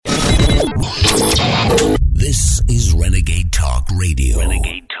Talk Radio.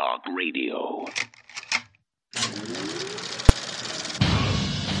 Renegade Talk Radio.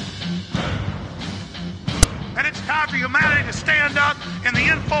 And it's time for humanity to stand up in the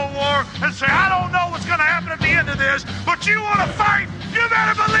info war and say, I don't know what's going to happen at the end of this, but you want to fight, you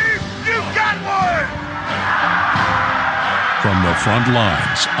better believe you've got one. From the front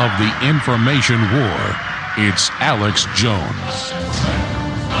lines of the information war, it's Alex Jones.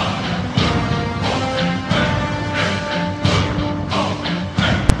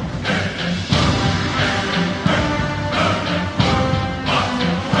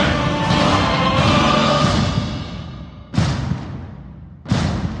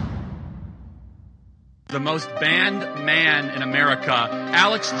 The most banned man in America,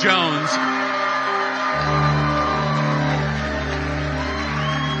 Alex Jones.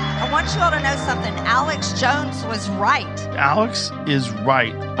 I want you all to know something. Alex Jones was right. Alex is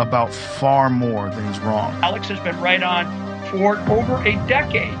right about far more than he's wrong. Alex has been right on for over a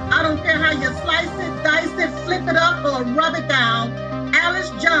decade. I don't care how you slice it, dice it, flip it up, or rub it down. Alex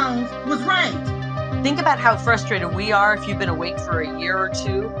Jones was right. Think about how frustrated we are if you've been awake for a year or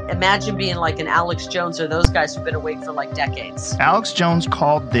two. Imagine being like an Alex Jones or those guys who've been awake for like decades. Alex Jones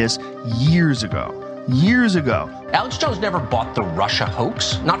called this years ago. Years ago. Alex Jones never bought the Russia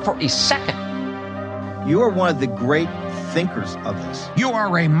hoax, not for a second. You are one of the great thinkers of this. You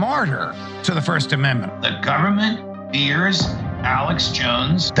are a martyr to the First Amendment. The government fears Alex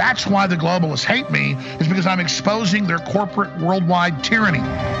Jones. That's why the globalists hate me, is because I'm exposing their corporate worldwide tyranny.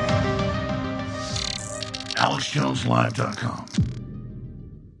 AlexJonesLive.com.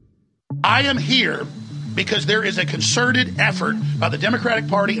 I am here because there is a concerted effort by the Democratic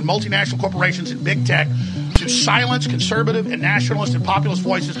Party and multinational corporations and big tech to silence conservative and nationalist and populist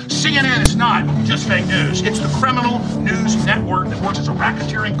voices. CNN is not just fake news. It's the criminal news network that works as a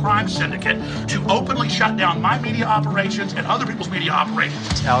racketeering crime syndicate to openly shut down my media operations and other people's media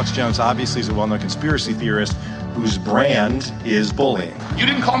operations. Alex Jones obviously is a well-known conspiracy theorist whose brand is bullying. You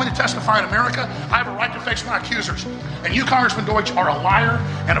didn't call me to testify in America. I have a right to face my accusers. And you, Congressman Deutsch, are a liar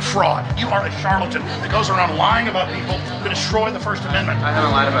and a fraud. You are a charlatan that goes around lying about people to destroy the First Amendment. I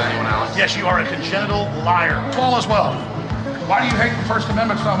haven't lied about anyone else. Yes, you are a congenital liar. Swallow as well. Why do you hate the First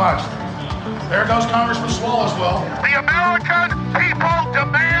Amendment so much? There goes Congressman Swallow as well. The American people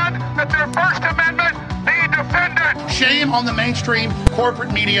demand that their First Amendment be defended. Shame on the mainstream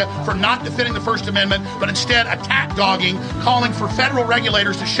corporate media for not defending the First Amendment, but instead attack dogging, calling for federal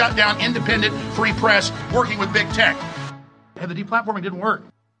regulators to shut down independent free press, working with big tech. And the deplatforming didn't work.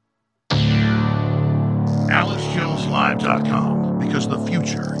 AlexJonesLive.com, because the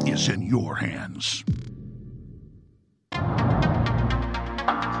future is in your hands.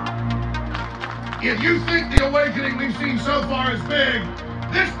 If you think the awakening we've seen so far is big,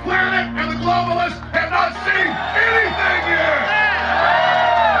 this planet and the globalists have not seen anything yet!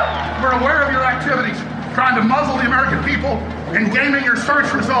 We're aware of your activities, trying to muzzle the American people and gaming your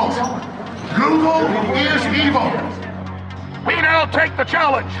search results. Google is evil. We now take the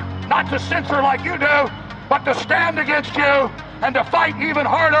challenge, not to censor like you do, but to stand against you and to fight even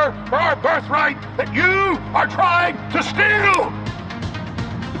harder for our birthright that you are trying to steal.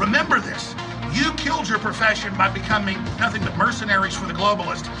 Remember this. You killed your profession by becoming nothing but mercenaries for the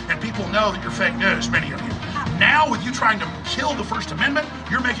globalists, and people know that you're fake news, many of you. Now, with you trying to kill the First Amendment,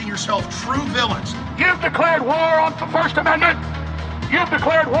 you're making yourself true villains. You've declared war on the First Amendment. You've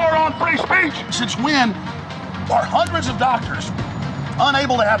declared war on free speech. Since when are hundreds of doctors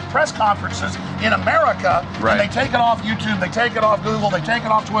unable to have press conferences in America? Right. And they take it off YouTube, they take it off Google, they take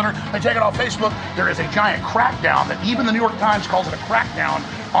it off Twitter, they take it off Facebook. There is a giant crackdown that even the New York Times calls it a crackdown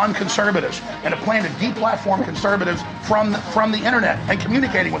on conservatives and a plan to deplatform conservatives from the internet and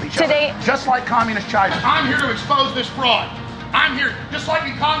communicating with each other. Just like communist China. I'm here to expose this fraud. I'm here, just like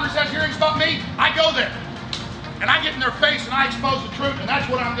in Congress has hearings about me, I go there. And I get in their face and I expose the truth, and that's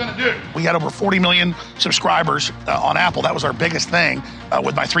what I'm going to do. We had over 40 million subscribers on Apple. That was our biggest thing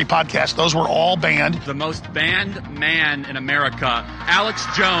with my 3 podcasts. Those were all banned. The most banned man in America, Alex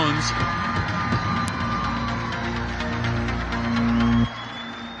Jones.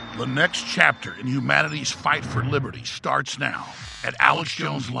 The next chapter in humanity's fight for liberty starts now at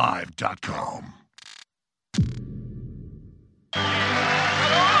AlexJonesLive.com.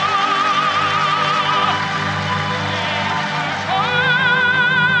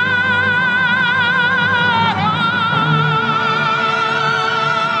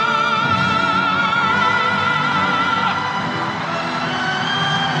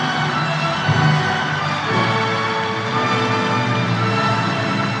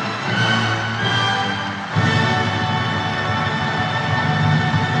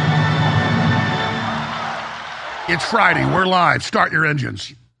 It's Friday. We're live. Start your engines.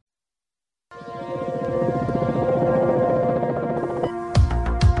 You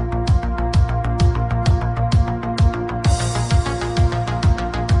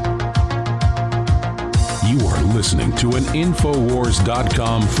are listening to an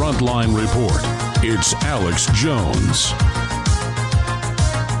Infowars.com frontline report. It's Alex Jones.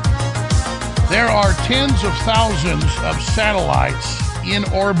 There are tens of thousands of satellites in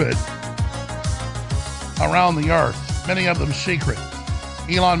orbit around the Earth, many of them secret.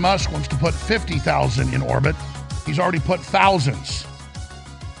 Elon Musk wants to put 50,000 in orbit. He's already put thousands.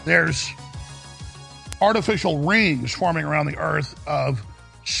 There's artificial rings forming around the Earth of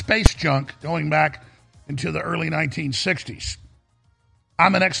space junk going back into the early 1960s.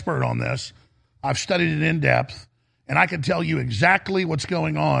 I'm an expert on this. I've studied it in depth, and I can tell you exactly what's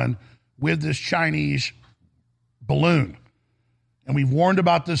going on with this Chinese balloon. And we've warned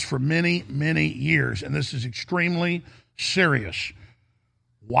about this for many, many years, and this is extremely serious.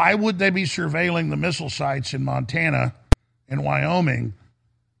 Why would they be surveilling the missile sites in Montana and Wyoming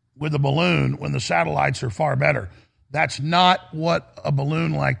with a balloon when the satellites are far better? That's not what a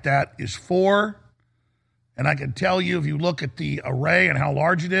balloon like that is for. And I can tell you, if you look at the array and how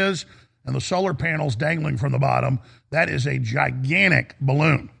large it is and the solar panels dangling from the bottom, that is a gigantic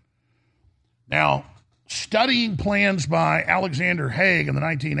balloon. Now, studying plans by Alexander Haig in the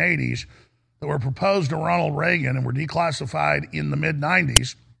 1980s that were proposed to Ronald Reagan and were declassified in the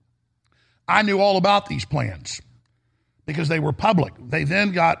mid-90s, I knew all about these plans because they were public. They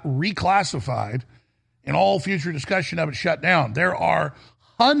then got reclassified, and all future discussion of it shut down. There are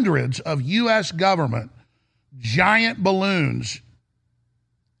hundreds of U.S. government giant balloons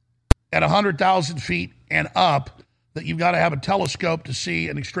at 100,000 feet and up that you've got to have a telescope to see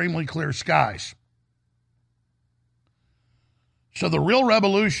in extremely clear skies. So the real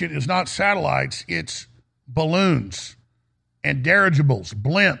revolution is not satellites, it's balloons and dirigibles,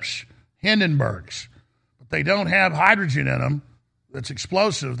 blimps, Hindenburgs. But they don't have hydrogen in them that's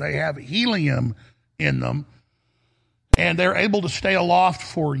explosive. They have helium in them, and they're able to stay aloft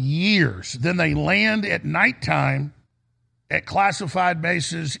for years. Then they land at nighttime at classified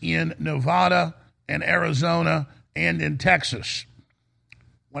bases in Nevada and Arizona and in Texas.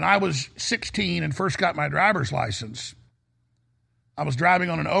 When I was 16 and first got my driver's license, I was driving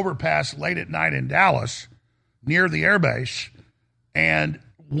on an overpass late at night in Dallas near the airbase, and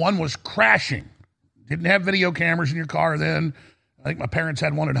one was crashing. Didn't have video cameras in your car then. I think my parents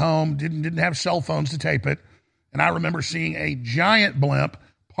had one at home. Didn't have cell phones to tape it. And I remember seeing a giant blimp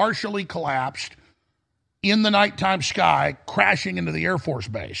partially collapsed in the nighttime sky crashing into the Air Force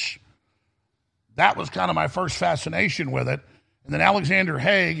Base. That was kind of my first fascination with it. And then Alexander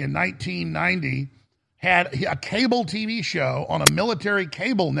Haig in 1990 had a cable TV show on a military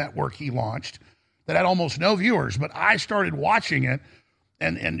cable network he launched that had almost no viewers. But I started watching it,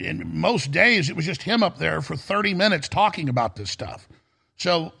 and most days it was just him up there for 30 minutes talking about this stuff.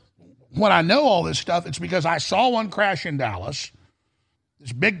 So when I know all this stuff, it's because I saw one crash in Dallas,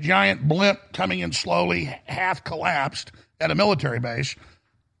 this big giant blimp coming in slowly, half collapsed at a military base.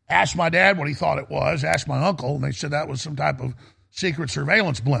 Asked my dad what he thought it was, asked my uncle, and they said that was some type of secret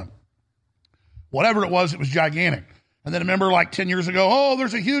surveillance blimp. Whatever it was gigantic. And then remember like 10 years ago, oh,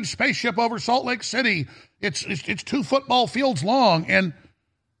 there's a huge spaceship over Salt Lake City. It's 2 football fields long. And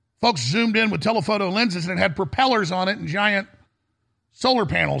folks zoomed in with telephoto lenses and it had propellers on it and giant solar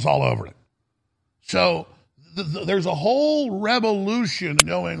panels all over it. So there's a whole revolution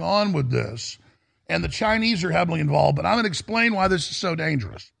going on with this, and the Chinese are heavily involved, but I'm going to explain why this is so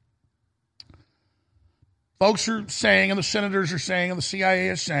dangerous. Folks are saying, and the senators are saying, and the CIA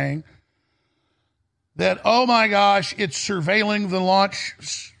is saying, that, oh my gosh, it's surveilling the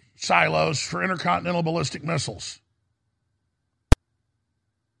launch silos for intercontinental ballistic missiles.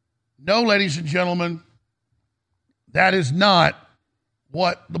 No, ladies and gentlemen, that is not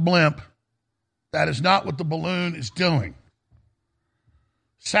what the blimp, that is not what the balloon is doing.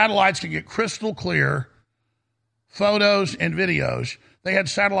 Satellites can get crystal clear photos and videos. They had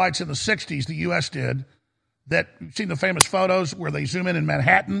satellites in the 60s, the U.S. did, that, you've seen the famous photos where they zoom in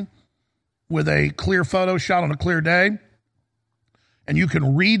Manhattan with a clear photo shot on a clear day, and you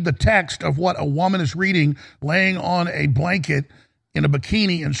can read the text of what a woman is reading laying on a blanket in a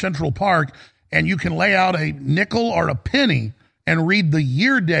bikini in Central Park, and you can lay out a nickel or a penny and read the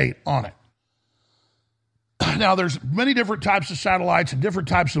year date on it. Now, there's many different types of satellites and different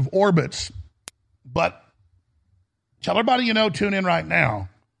types of orbits, but tell everybody you know, tune in right now,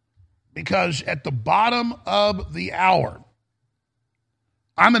 because at the bottom of the hour,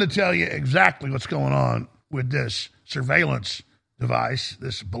 I'm going to tell you exactly what's going on with this surveillance device,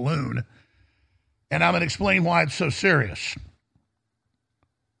 this balloon, And I'm going to explain why it's so serious.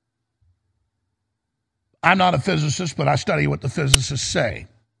 I'm not a physicist, but I study what the physicists say.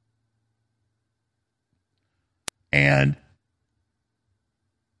 And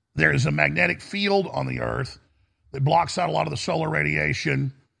there is a magnetic field on the Earth that blocks out a lot of the solar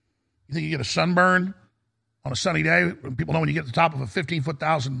radiation. You think you get a sunburn on a sunny day? People know when you get to the top of a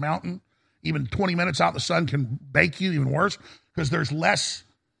 15,000-foot mountain, even 20 minutes out in the sun can bake you, even worse, because there's less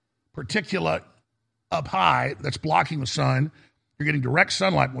particulate up high that's blocking the sun. You're getting direct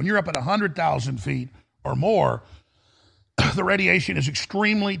sunlight. When you're up at 100,000 feet or more, the radiation is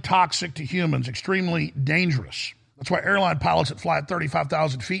extremely toxic to humans, extremely dangerous. That's why airline pilots that fly at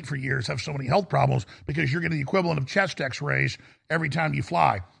 35,000 feet for years have so many health problems, because you're getting the equivalent of chest x-rays every time you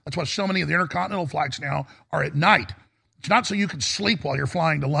fly. That's why so many of the intercontinental flights now are at night. It's not so you can sleep while you're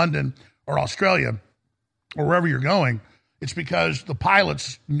flying to London or Australia or wherever you're going. It's because the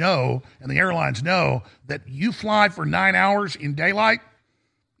pilots know and the airlines know that you fly for 9 hours in daylight,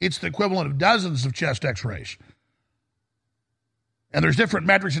 it's the equivalent of dozens of chest x-rays. And there's different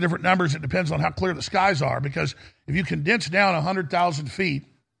metrics and different numbers. It depends on how clear the skies are, because if you condense down 100,000 feet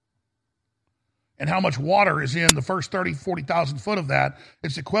and how much water is in the first 30, 40,000 foot of that,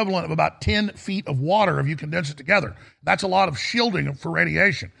 it's equivalent of about 10 feet of water if you condense it together. That's a lot of shielding for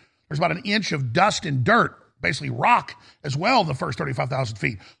radiation. There's about an inch of dust and dirt, basically rock, as well in the first 35,000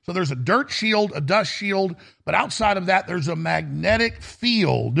 feet. So there's a dirt shield, a dust shield, but outside of that, there's a magnetic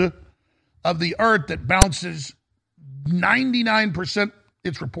field of the Earth that bounces 99%,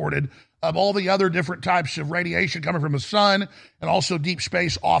 it's reported, of all the other different types of radiation coming from the sun and also deep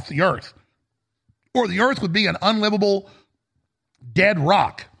space off the Earth. Or the Earth would be an unlivable dead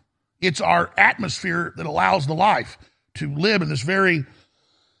rock. It's our atmosphere that allows the life to live in this very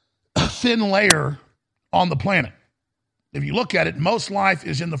thin layer on the planet. If you look at it, most life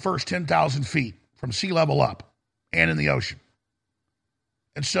is in the first 10,000 feet from sea level up and in the ocean.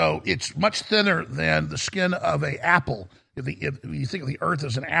 And so it's much thinner than the skin of an apple. If you think of the Earth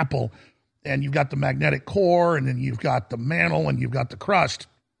as an apple, and you've got the magnetic core, and then you've got the mantle, and you've got the crust,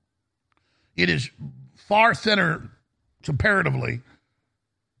 it is far thinner comparatively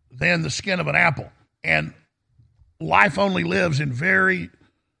than the skin of an apple. And life only lives in very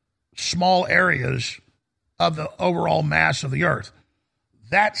small areas of the overall mass of the Earth.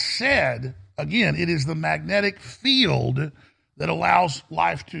 That said, again, it is the magnetic field that allows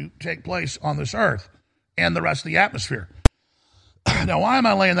life to take place on this Earth and the rest of the atmosphere. Now, why am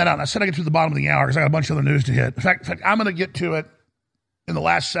I laying that out? And I said I get to the bottom of the hour because I got a bunch of other news to hit. In fact, I'm going to get to it in the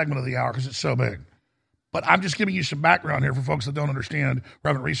last segment of the hour because it's so big. But I'm just giving you some background here for folks that don't understand or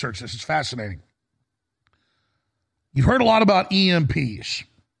haven't researched this. It's fascinating. You've heard a lot about EMPs.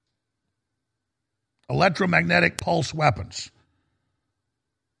 Electromagnetic pulse weapons.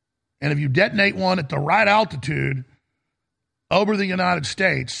 And if you detonate one at the right altitude over the United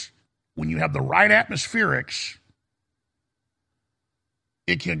States, when you have the right atmospherics,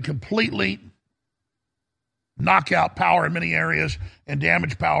 it can completely knock out power in many areas and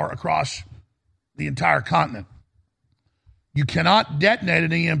damage power across the entire continent. You cannot detonate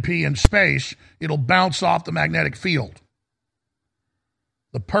an EMP in space. It'll bounce off the magnetic field.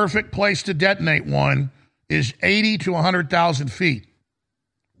 The perfect place to detonate one is 80 to 100,000 feet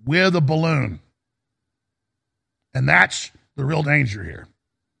with a balloon. And that's the real danger here.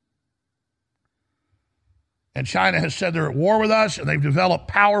 And China has said they're at war with us, and they've developed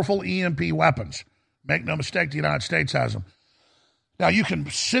powerful EMP weapons. Make no mistake, the United States has them. Now, you can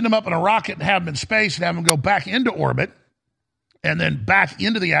send them up in a rocket and have them in space and have them go back into orbit and then back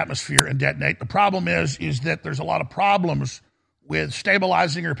into the atmosphere and detonate. The problem is that there's a lot of problems with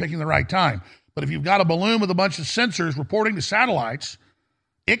stabilizing or picking the right time. But if you've got a balloon with a bunch of sensors reporting to satellites,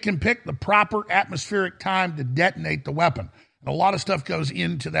 it can pick the proper atmospheric time to detonate the weapon. And a lot of stuff goes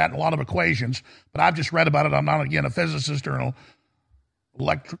into that, and a lot of equations, but I've just read about it. I'm not, again, a physicist or an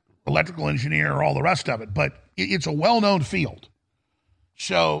electrical engineer or all the rest of it, but it's a well-known field.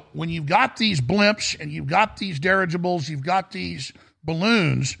 So when you've got these blimps and you've got these dirigibles, you've got these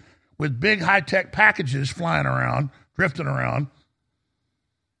balloons with big high-tech packages flying around, drifting around,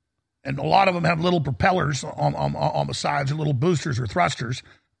 and a lot of them have little propellers on the sides and little boosters or thrusters.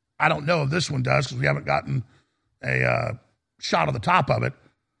 I don't know if this one does because we haven't gotten a shot of the top of it.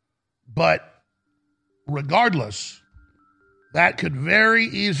 But regardless, that could very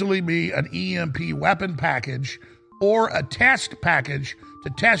easily be an EMP weapon package or a test package to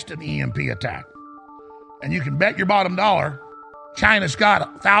test an EMP attack. And you can bet your bottom dollar China's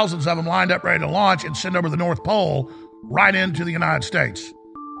got thousands of them lined up ready to launch and send over the North Pole right into the United States.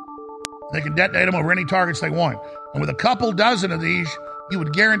 They can detonate them over any targets they want. And with a couple dozen of these, you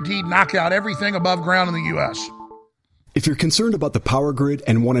would guaranteed knock out everything above ground in the U.S. If you're concerned about the power grid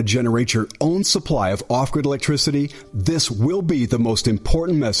and want to generate your own supply of off-grid electricity, this will be the most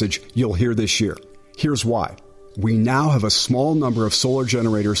important message you'll hear this year. Here's why. We now have a small number of solar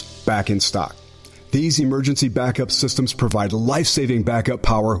generators back in stock. These emergency backup systems provide life-saving backup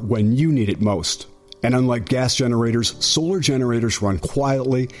power when you need it most. And unlike gas generators, solar generators run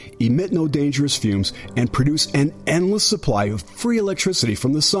quietly, emit no dangerous fumes, and produce an endless supply of free electricity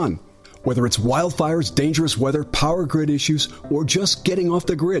from the sun. Whether it's wildfires, dangerous weather, power grid issues, or just getting off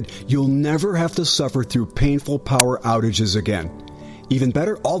the grid, you'll never have to suffer through painful power outages again. Even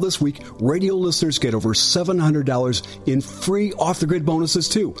better, all this week, radio listeners get over $700 in free off-the-grid bonuses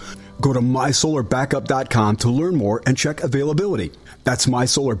too. Go to mysolarbackup.com to learn more and check availability. That's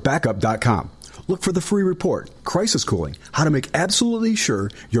mysolarbackup.com. Look for the free report, Crisis Cooling, how to make absolutely sure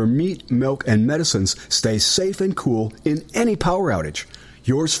your meat, milk, and medicines stay safe and cool in any power outage.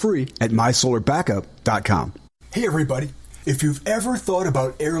 Yours free at mysolarbackup.com. Hey everybody, if you've ever thought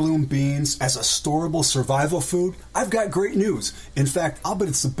about heirloom beans as a storable survival food, I've got great news. In fact, I'll bet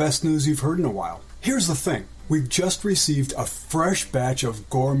it's the best news you've heard in a while. Here's the thing. We've just received a fresh batch of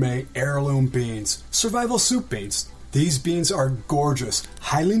gourmet heirloom beans, survival soup beans. These beans are gorgeous,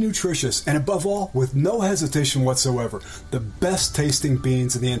 highly nutritious, and above all, with no hesitation whatsoever, the best tasting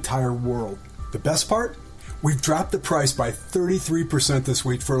beans in the entire world. The best part? We've dropped the price by 33% this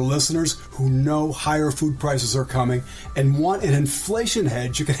week for listeners who know higher food prices are coming and want an inflation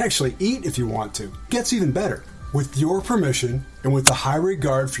hedge you can actually eat if you want to. Gets even better. With your permission, and with the high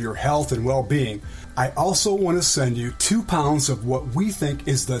regard for your health and well-being, I also want to send you 2 pounds of what we think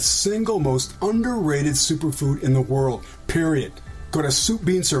is the single most underrated superfood in the world, period. Go to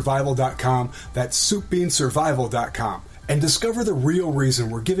soupbeansurvival.com, that's soupbeansurvival.com, and discover the real reason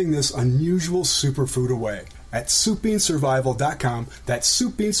we're giving this unusual superfood away at soupbeansurvival.com, that's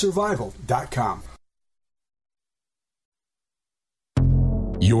soupbeansurvival.com.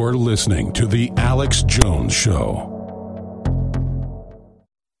 You're listening to The Alex Jones Show.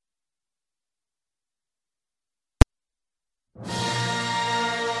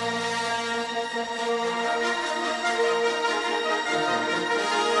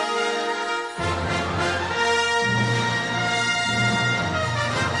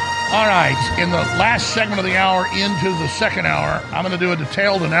 All right, in the last segment of the hour into the second hour, I'm going to do a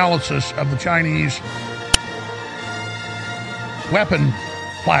detailed analysis of the Chinese weapon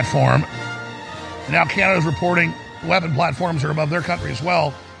platform. Now Canada's reporting weapon platforms are above their country as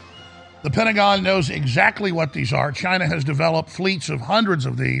well. The Pentagon knows exactly what these are. China has developed fleets of hundreds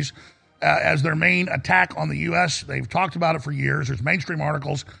of these as their main attack on the U.S. They've talked about it for years. There's mainstream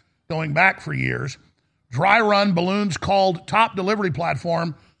articles going back for years. Dry run balloons called top delivery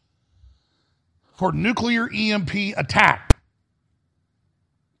platform for nuclear EMP attack.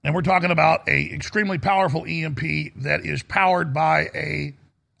 And we're talking about a extremely powerful EMP that is powered by a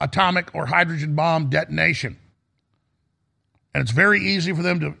atomic or hydrogen bomb detonation. And it's very easy for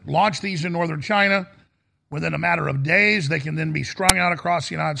them to launch these in northern China. Within a matter of days, they can then be strung out across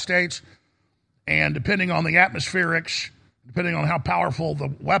the United States. And depending on the atmospherics, depending on how powerful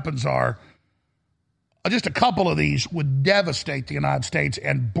the weapons are, just a couple of these would devastate the United States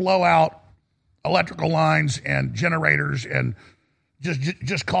and blow out electrical lines and generators and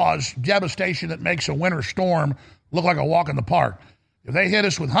just cause devastation that makes a winter storm look like a walk in the park. If they hit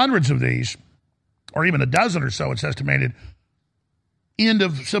us with hundreds of these, or even a dozen or so, it's estimated, end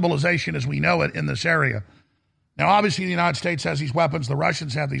of civilization as we know it in this area. Now, obviously, the United States has these weapons. The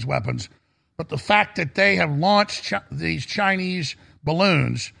Russians have these weapons. But the fact that they have launched these Chinese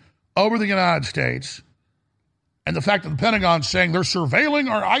balloons over the United States, and the fact that the Pentagon's saying they're surveilling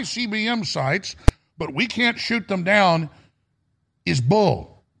our ICBM sites, but we can't shoot them down, is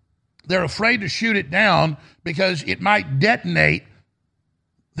bull. They're afraid to shoot it down because it might detonate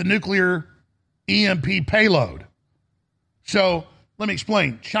the nuclear EMP payload. So let me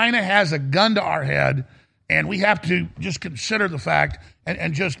explain. China has a gun to our head, and we have to just consider the fact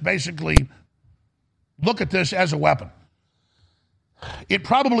and just basically look at this as a weapon. It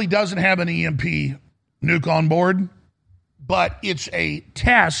probably doesn't have an EMP nuke on board, but it's a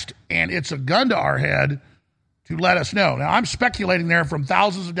test and it's a gun to our head to let us know. Now, I'm speculating there from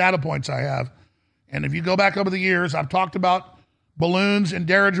thousands of data points I have, and if you go back over the years, I've talked about balloons and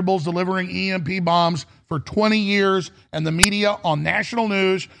dirigibles delivering EMP bombs for 20 years, and the media on national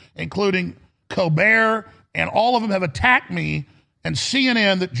news, including Colbert, and all of them have attacked me, and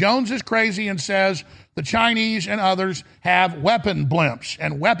CNN, that Jones is crazy and says the Chinese and others have weapon blimps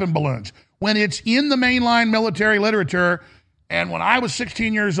and weapon balloons. When it's in the mainline military literature, And when I was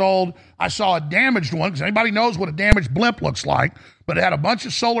 16 years old, I saw a damaged one, because anybody knows what a damaged blimp looks like, but it had a bunch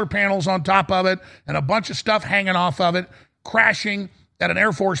of solar panels on top of it and a bunch of stuff hanging off of it, crashing at an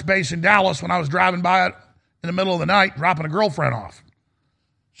Air Force base in Dallas when I was driving by it in the middle of the night, dropping a girlfriend off.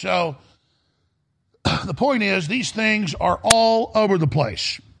 So the point is, these things are all over the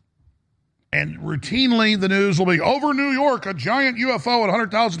place. And routinely, the news will be, over New York, a giant UFO at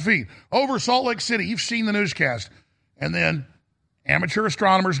 100,000 feet. Over Salt Lake City. You've seen the newscast. And then amateur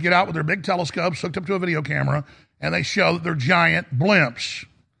astronomers get out with their big telescopes hooked up to a video camera, and they show that they're giant blimps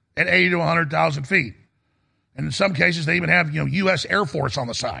at 80 to 100,000 feet. And in some cases, they even have, U.S. Air Force on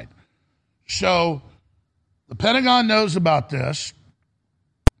the side. So the Pentagon knows about this,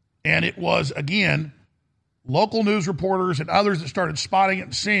 and it was, again, local news reporters and others that started spotting it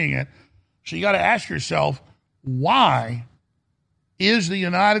and seeing it. So you got to ask yourself, why is the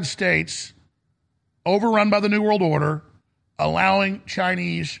United States overrun by the New World Order, allowing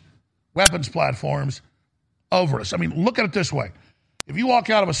Chinese weapons platforms over us? I mean, look at it this way. If you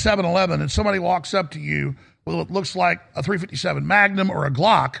walk out of a 7-Eleven and somebody walks up to you with what looks like a .357 Magnum or a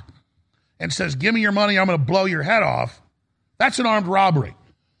Glock and says, give me your money, I'm going to blow your head off, that's an armed robbery.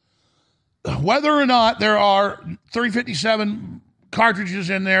 Whether or not there are .357 cartridges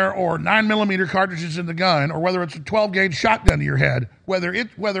in there or 9mm cartridges in the gun, or whether it's a 12-gauge shotgun to your head, whether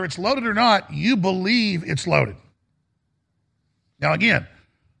it's loaded or not, you believe it's loaded. Now, again,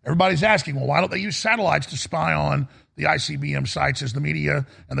 everybody's asking, well, why don't they use satellites to spy on the ICBM sites, as the media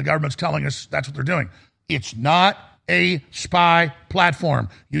and the government's telling us that's what they're doing? It's not a spy platform.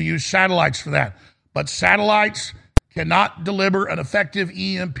 You use satellites for that. But satellites cannot deliver an effective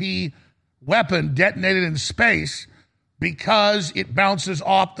EMP weapon detonated in space because it bounces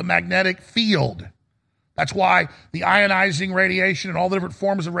off the magnetic field. That's why the ionizing radiation and all the different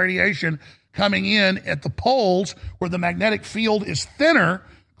forms of radiation coming in at the poles where the magnetic field is thinner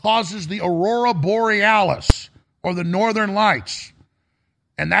causes the aurora borealis, or the northern lights.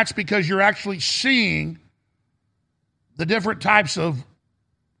 And that's because you're actually seeing the different types of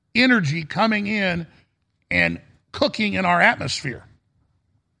energy coming in and cooking in our atmosphere.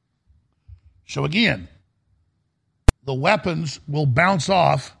 So again, the weapons will bounce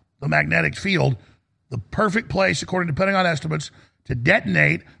off the magnetic field. The perfect place, according to Pentagon estimates, to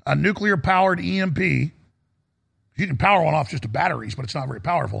detonate a nuclear-powered EMP, you can power one off just to batteries, but it's not very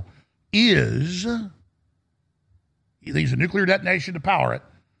powerful, is, they use a nuclear detonation to power it,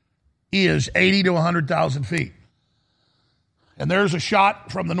 is 80 to 100,000 feet. And there's a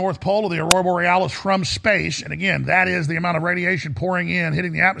shot from the North Pole of the aurora borealis from space, and again, that is the amount of radiation pouring in,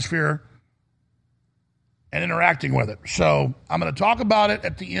 hitting the atmosphere, and interacting with it. So I'm going to talk about it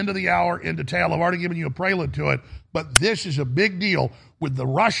at the end of the hour in detail. I've already given you a prelude to it, but this is a big deal with the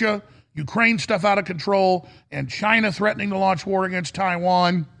Russia-Ukraine stuff out of control and China threatening to launch war against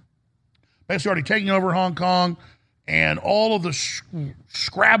Taiwan, basically already taking over Hong Kong, and all of the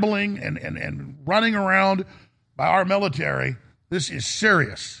scrabbling and running around by our military. This is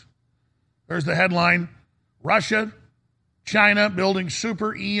serious. There's the headline: Russia, China building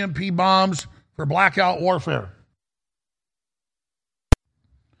super EMP bombs for blackout warfare.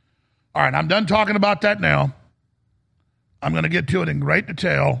 All right, I'm done talking about that now. I'm going to get to it in great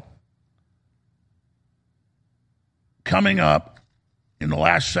detail coming up in the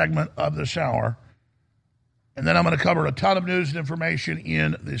last segment of this hour. And then I'm going to cover a ton of news and information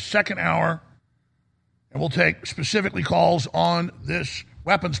in the second hour. And we'll take specifically calls on this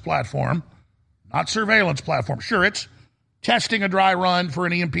weapons platform, not surveillance platform. Sure, it's testing a dry run for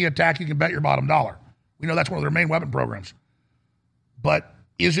an EMP attack. You can bet your bottom dollar. We know that's one of their main weapon programs. But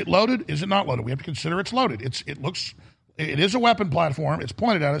is it loaded? Is it not loaded? We have to consider it's loaded. It is a weapon platform. It's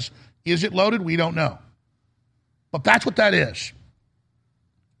pointed at us. Is it loaded? We don't know. But that's what that is.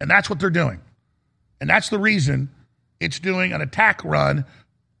 And that's what they're doing. And that's the reason it's doing an attack run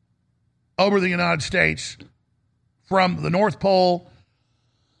over the United States from the North Pole,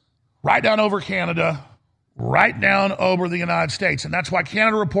 right down over Canada, right down over the United States. And that's why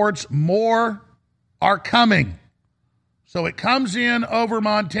Canada reports more are coming. So it comes in over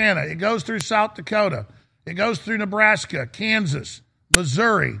Montana. It goes through South Dakota. It goes through Nebraska, Kansas,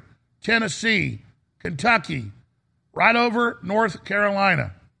 Missouri, Tennessee, Kentucky, right over North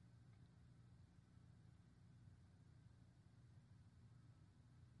Carolina.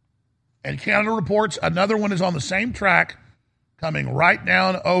 And Canada reports another one is on the same track coming right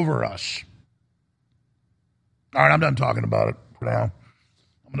down over us. All right, I'm done talking about it for now.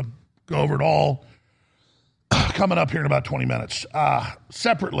 I'm going to go over it all coming up here in about 20 minutes.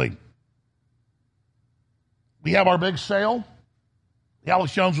 Separately, we have our big sale, the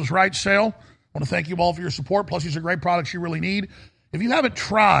Alex Jones Was Right sale. I want to thank you all for your support. Plus, these are great products you really need. If you haven't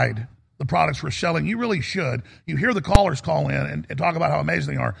tried the products we're selling, you really should. You hear the callers call in and talk about how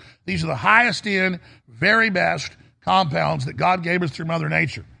amazing they are. These are the highest end, very best compounds that God gave us through Mother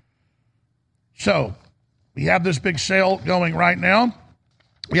Nature. So, we have this big sale going right now.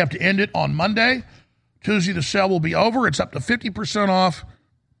 We have to end it on Monday. Tuesday, the sale will be over. It's up to 50% off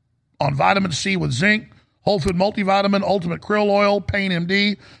on vitamin C with zinc, Whole Food Multivitamin, Ultimate Krill Oil, Pain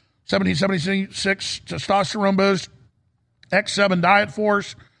MD, 1776 Testosterone Boost, X7 Diet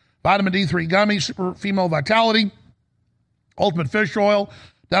Force, Vitamin D3 Gummies, Super Female Vitality, Ultimate Fish Oil,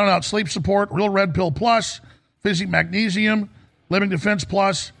 Down and Out Sleep Support, Real Red Pill Plus, Physic Magnesium, Living Defense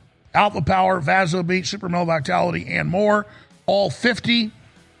Plus, Alpha Power, Vaso Beat, Super Male Vitality, and more. All 50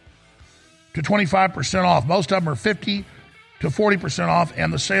 to 25% off. Most of them are 50 to 40% off,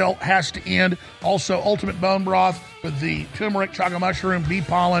 and the sale has to end. Also, Ultimate Bone Broth with the turmeric, chaga mushroom, bee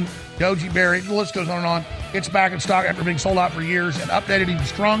pollen, goji berry. The list goes on and on. It's back in stock after being sold out for years and updated even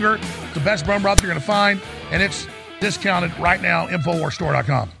stronger. It's the best bone broth you're going to find, and it's discounted right now,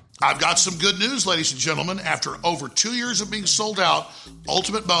 InfoWarsStore.com. I've got some good news, ladies and gentlemen. After over 2 years of being sold out,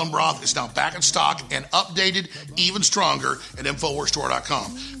 Ultimate Bone Broth is now back in stock and updated even stronger at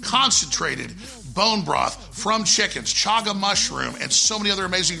InfoWarsStore.com. Concentrated bone broth from chickens, chaga mushroom, and so many other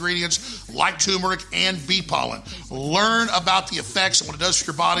amazing ingredients like turmeric and bee pollen. Learn about the effects and what it does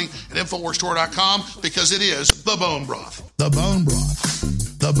for your body at InfoWarsStore.com, because it is the bone broth. The bone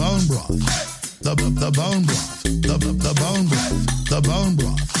broth. The bone broth. The bone broth. The bone broth. The bone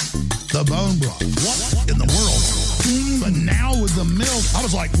broth. The bone broth. What in the world? But now with the milk, I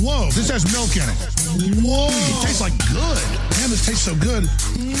was like, whoa, this has milk in it. Whoa. It tastes like good. Man, this tastes so good.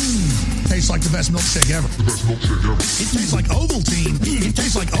 Tastes like the best milkshake ever. The best milkshake ever. It tastes like Ovaltine. It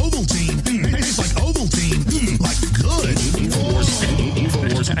tastes like Ovaltine. It tastes like Ovaltine. Like good.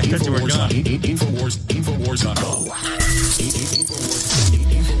 InfoWars. That's where we're going. InfoWars.com.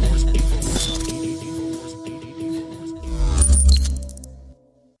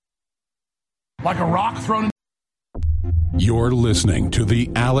 Like a rock thrown in. You're listening to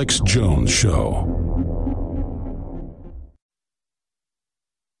The Alex Jones Show.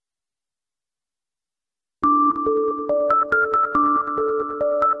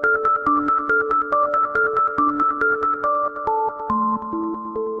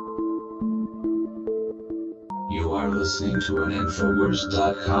 You are listening to an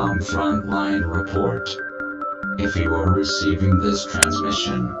InfoWars.com frontline report. If you are receiving this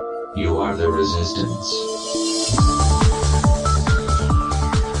transmission, you are the resistance.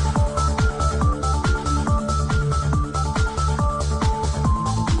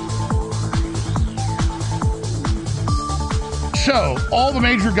 So, all the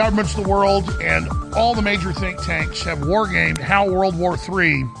major governments of the world and all the major think tanks have wargamed how World War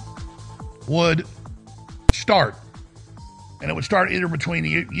III would start. And it would start either between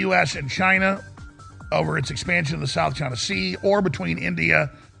the U.S. and China over its expansion of the South China Sea, or between India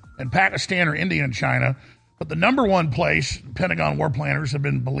and Pakistan, or India and China. But the number one place Pentagon war planners have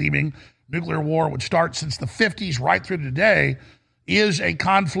been believing nuclear war would start since the 50s right through to today is a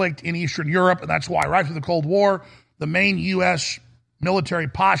conflict in Eastern Europe. And that's why right through the Cold War, the main U.S. military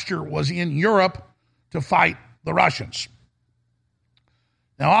posture was in Europe to fight the Russians.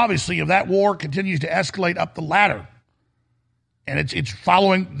 Now, obviously, if that war continues to escalate up the ladder, and it's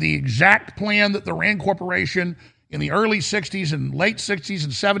following the exact plan that the Rand Corporation in the early 60s and late 60s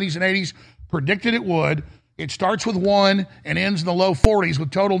and 70s and 80s predicted it would. It starts with one and ends in the low 40s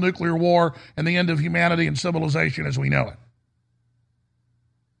with total nuclear war and the end of humanity and civilization as we know it.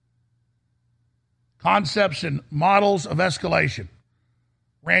 Concepts and models of escalation.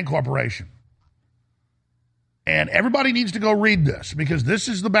 Rand Corporation. And everybody needs to go read this, because this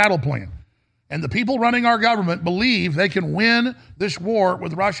is the battle plan. And the people running our government believe they can win this war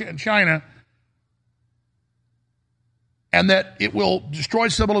with Russia and China, and that it will destroy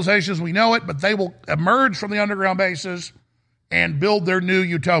civilization as we know it, but they will emerge from the underground bases and build their new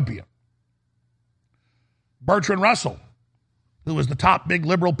utopia. Bertrand Russell, who was the top big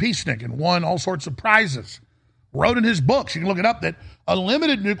liberal peacenik and won all sorts of prizes, wrote in his books, you can look it up, that a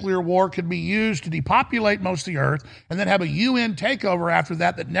limited nuclear war could be used to depopulate most of the earth and then have a UN takeover after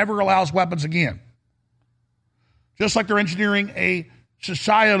that never allows weapons again. Just like they're engineering a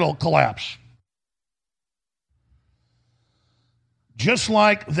societal collapse. Just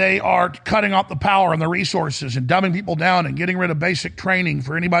like they are cutting off the power and the resources and dumbing people down and getting rid of basic training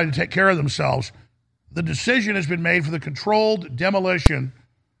for anybody to take care of themselves, the decision has been made for the controlled demolition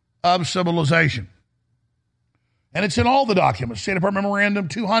of civilization. And it's in all the documents. State Department Memorandum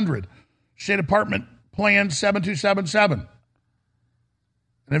 200, State Department Plan 7277.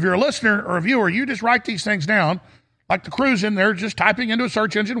 And if you're a listener or a viewer, you just write these things down, like the crew's in there just typing into a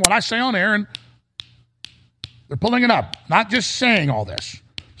search engine what I say on air, and they're pulling it up, not just saying all this.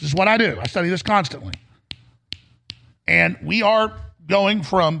 This is what I do. I study this constantly. And we are going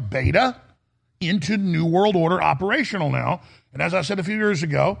from beta into New World Order operational now. And as I said a few years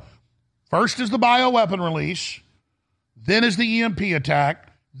ago, first is the bioweapon release, then is the EMP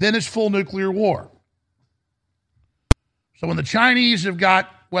attack, then is full nuclear war. So when the Chinese have got,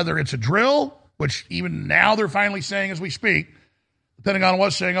 whether it's a drill, which even now they're finally saying as we speak, the Pentagon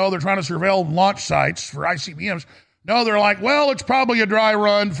was saying, they're trying to surveil launch sites for ICBMs. No, they're like, it's probably a dry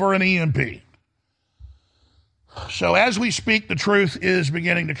run for an EMP. So as we speak, the truth is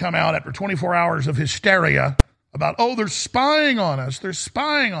beginning to come out after 24 hours of hysteria about, they're spying on us. They're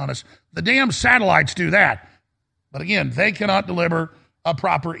spying on us. The damn satellites do that. But again, they cannot deliver a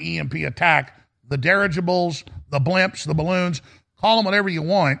proper EMP attack. The dirigibles, the blimps, the balloons, call them whatever you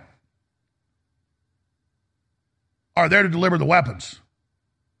want, are there to deliver the weapons.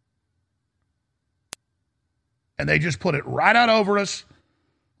 And they just put it right out over us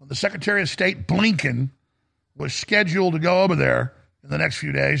when the Secretary of State, Blinken, was scheduled to go over there in the next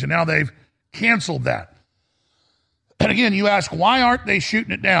few days, and now they've canceled that. And again, you ask, why aren't they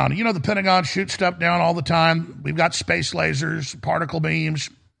shooting it down? You know, the Pentagon shoots stuff down all the time. We've got space lasers, particle beams,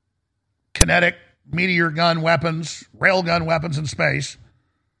 kinetic meteor gun weapons, rail gun weapons in space.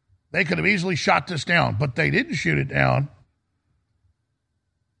 They could have easily shot this down, but they didn't shoot it down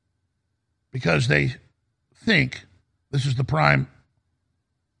because they think this is the prime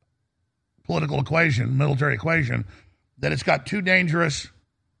political equation, military equation, that it's got too dangerous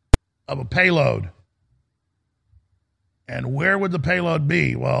of a payload. And where would the payload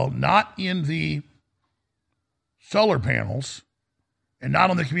be? Well, not in the solar panels and not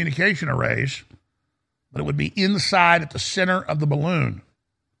on the communication arrays, but it would be inside at the center of the balloon.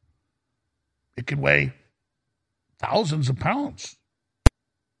 It could weigh thousands of pounds.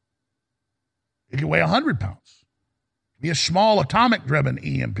 It could weigh 100 pounds. It could be a small atomic-driven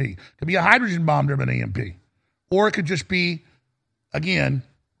EMP. It could be a hydrogen bomb-driven EMP. Or it could just be, again,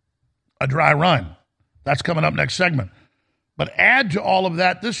 a dry run. That's coming up next segment. But add to all of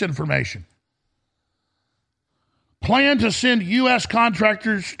that this information. Plan to send U.S.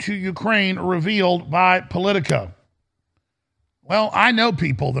 contractors to Ukraine revealed by Politico. Well, I know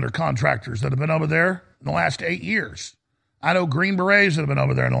people that are contractors that have been over there in the last 8 years. I know Green Berets that have been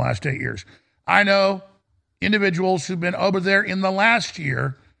over there in the last 8 years. I know individuals who've been over there in the last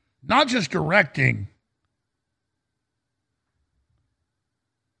year, not just directing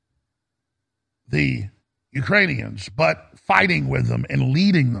the Ukrainians, but fighting with them and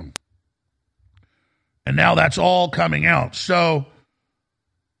leading them. And now that's all coming out. So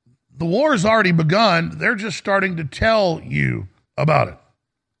the war has already begun. They're just starting to tell you about it.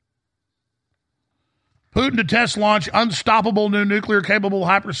 Putin to test launch unstoppable new nuclear-capable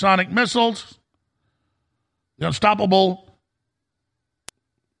hypersonic missiles. The unstoppable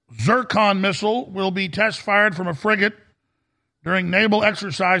Zircon missile will be test-fired from a frigate during naval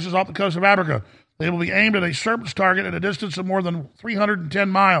exercises off the coast of Africa. They will be aimed at a surface target at a distance of more than 310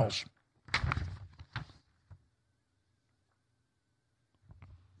 miles.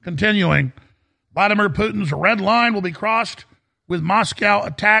 Continuing, Vladimir Putin's red line will be crossed with Moscow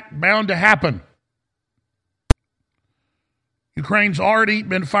attack bound to happen. Ukraine's already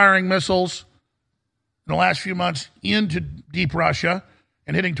been firing missiles in the last few months into deep Russia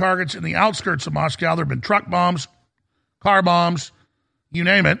and hitting targets in the outskirts of Moscow. There have been truck bombs, car bombs, you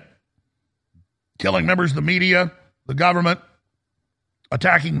name it, killing members of the media, the government,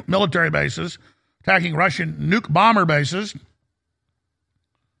 attacking military bases, attacking Russian nuke bomber bases.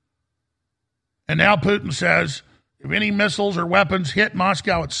 And now Putin says if any missiles or weapons hit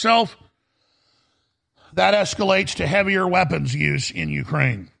Moscow itself, that escalates to heavier weapons use in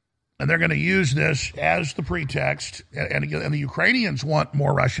Ukraine. And they're going to use this as the pretext. And the Ukrainians want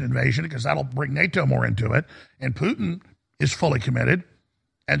more Russian invasion because that'll bring NATO more into it. And Putin is fully committed.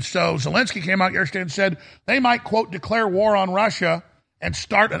 And so Zelensky came out yesterday and said they might, quote, declare war on Russia and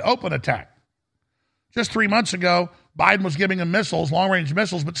start an open attack. Just 3 months ago, Biden was giving them missiles, long-range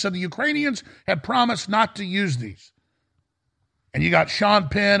missiles, but said the Ukrainians had promised not to use these. And you got Sean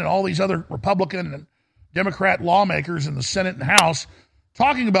Penn and all these other Republican and Democrat lawmakers in the Senate and House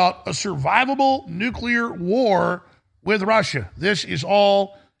talking about a survivable nuclear war with Russia. This is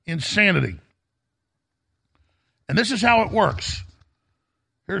all insanity. And this is how it works.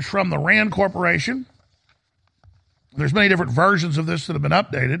 Here's from the RAND Corporation. There's many different versions of this that have been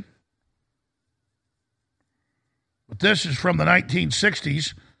updated. But this is from the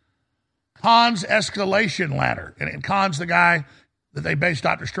 1960s. Khan's escalation ladder. And Khan's the guy that they based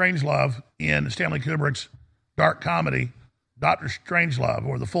Dr. Strangelove in Stanley Kubrick's dark comedy, Dr. Strangelove,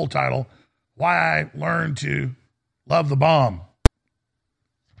 or the full title, Why I Learned to Love the Bomb.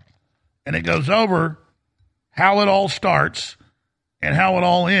 And it goes over how it all starts and how it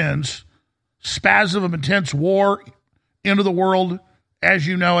all ends. Spasm of intense war into the world as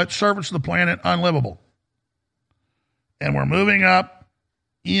you know it, surface of the planet unlivable. And we're moving up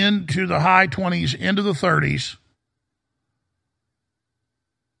into the high 20s, into the 30s,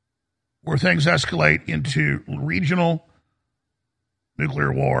 where things escalate into regional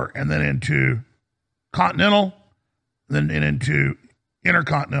nuclear war, and then into continental, then into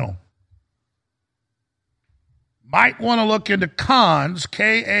intercontinental. Might want to look into KAHN's,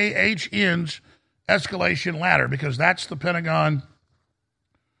 KAHN's escalation ladder, because that's the Pentagon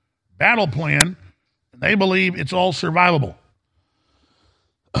battle plan. They believe it's all survivable.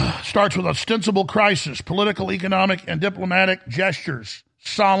 Starts with ostensible crisis, political, economic, and diplomatic gestures,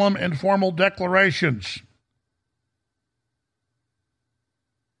 solemn and formal declarations.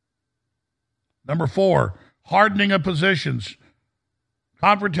 Number 4, hardening of positions,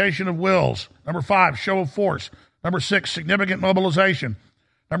 confrontation of wills. Number 5, show of force. Number 6, significant mobilization.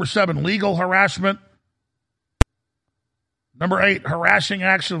 Number 7, legal harassment. Number 8, harassing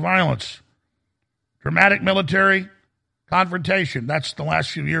acts of violence. Dramatic military confrontation. That's the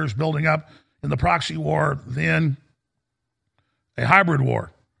last few years building up in the proxy war, then a hybrid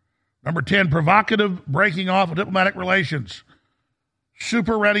war. Number 10, provocative breaking off of diplomatic relations.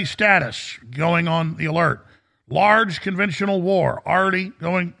 Super ready status, going on the alert. Large conventional war, already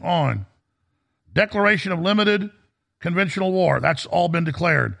going on. Declaration of limited conventional war, that's all been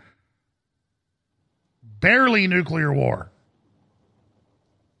declared. Barely nuclear war.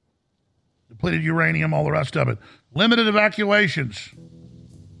 Depleted uranium, all the rest of it. Limited evacuations.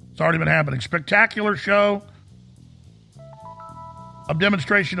 It's already been happening. Spectacular show of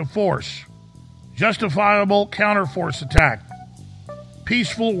demonstration of force. Justifiable counterforce attack.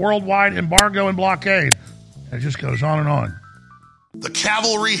 Peaceful worldwide embargo and blockade. And it just goes on and on. The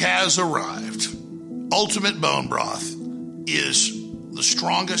cavalry has arrived. Ultimate Bone Broth is the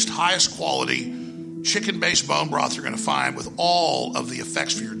strongest, highest quality chicken-based bone broth you're going to find, with all of the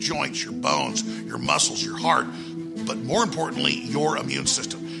effects for your joints, your bones, your muscles, your heart, but more importantly, your immune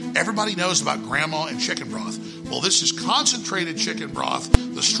system. Everybody knows about grandma and chicken broth. Well, this is concentrated chicken broth,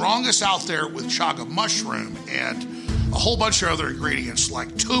 the strongest out there, with chaga mushroom and a whole bunch of other ingredients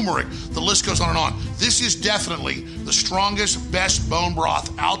like turmeric. The list goes on and on. This is definitely the strongest, best bone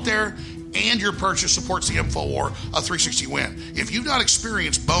broth out there, and your purchase supports the InfoWar of 360 Win. If you've not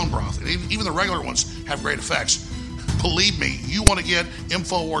experienced bone broth, and even the regular ones have great effects, believe me, you want to get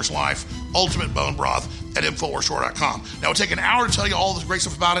InfoWars Life Ultimate Bone Broth at InfoWarsStore.com. Now, it'll take an hour to tell you all the great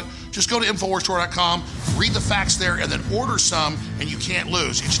stuff about it. Just go to InfoWarsStore.com, read the facts there, and then order some, and you can't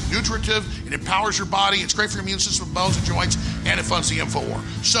lose. It's nutritive, it empowers your body, it's great for your immune system, bones and joints, and it funds the InfoWar.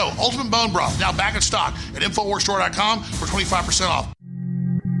 So, Ultimate Bone Broth, now back in stock at InfoWarsStore.com for 25% off.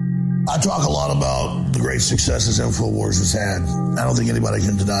 I talk a lot about the great successes InfoWars has had. I don't think anybody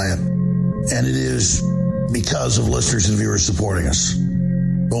can deny it. And it is because of listeners and viewers supporting us.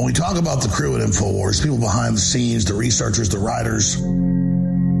 But when we talk about the crew at InfoWars, people behind the scenes, the researchers, the writers,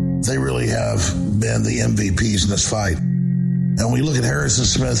 they really have been the MVPs in this fight. And when we look at Harrison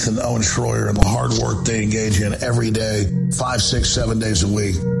Smith and Owen Schroyer and the hard work they engage in every day, 5, 6, 7 days a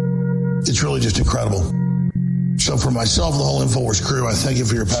week, it's really just incredible. So for myself and the whole InfoWars crew, I thank you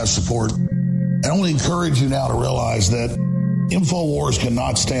for your past support. And I want to encourage you now to realize that InfoWars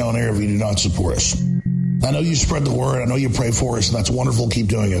cannot stay on air if you do not support us. I know you spread the word. I know you pray for us, and that's wonderful. Keep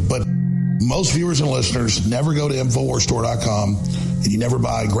doing it. But most viewers and listeners never go to InfoWarsStore.com, and you never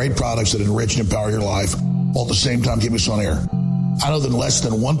buy great products that enrich and empower your life while at the same time keep us on air. I know that less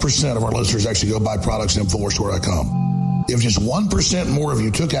than 1% of our listeners actually go buy products at InfoWarsStore.com. If just 1% more of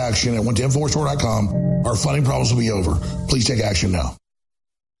you took action and went to InfoWarsStore.com, our funding problems will be over. Please take action now.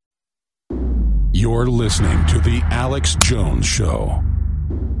 You're listening to The Alex Jones Show.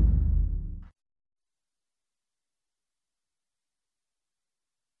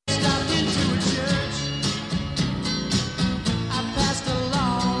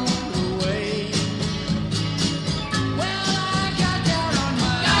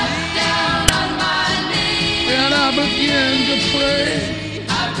 Begin to pray.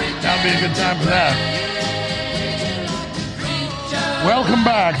 That'll be a good time for that. Welcome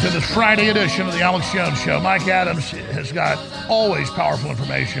back to this Friday edition of the Alex Jones Show. Mike Adams has got always powerful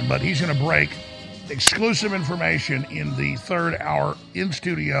information, but he's going to break exclusive information in the third hour in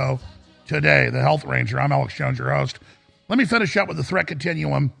studio today. The Health Ranger. I'm Alex Jones, your host. Let me finish up with the threat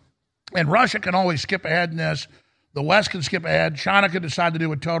continuum. And Russia can always skip ahead in this. The West can skip ahead. China could decide to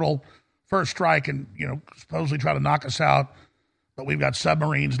do a total first strike and, supposedly try to knock us out. But we've got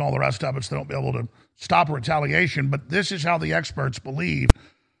submarines and all the rest of it, so they won't be able to stop a retaliation. But this is how the experts believe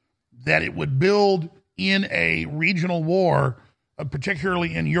that it would build in a regional war,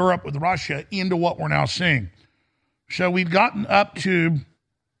 particularly in Europe with Russia, into what we're now seeing. So we've gotten up to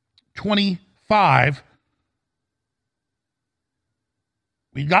 25.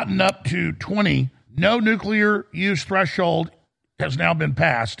 We've gotten up to 20. No nuclear use threshold has now been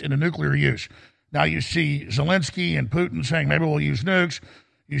passed into nuclear use. Now you see Zelensky and Putin saying maybe we'll use nukes.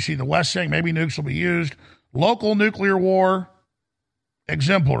 You see the West saying maybe nukes will be used. Local nuclear war,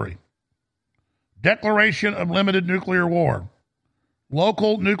 exemplary. Declaration of limited nuclear war.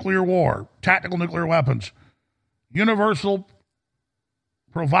 Local nuclear war, tactical nuclear weapons. Universal,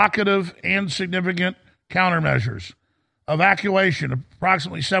 provocative, and significant countermeasures. Evacuation,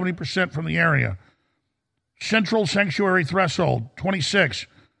 approximately 70% from the area. Central sanctuary threshold, 26.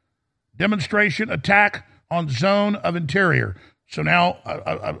 Demonstration attack on zone of interior. So now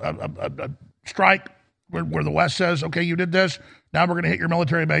a strike where the West says, okay, you did this. Now we're going to hit your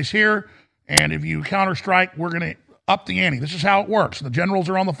military base here. And if you counter-strike, we're going to up the ante. This is how it works. The generals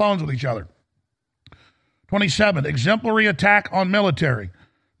are on the phones with each other. 27, exemplary attack on military.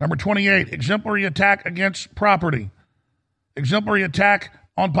 Number 28, exemplary attack against property. Exemplary attack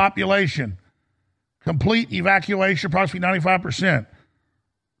on population. Complete evacuation, approximately 95%. Can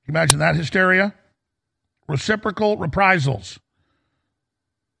you imagine that hysteria? Reciprocal reprisals.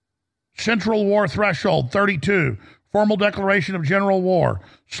 Central war threshold, 32. Formal declaration of general war.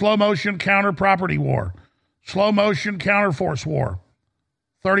 Slow motion counter property war. Slow motion counter force war.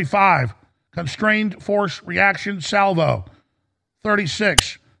 35. Constrained force reaction salvo.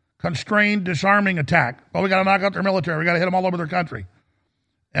 36. Constrained disarming attack. Well, we got to knock out their military. We got to hit them all over their country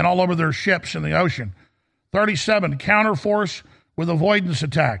and all over their ships in the ocean. 37. Counter force with avoidance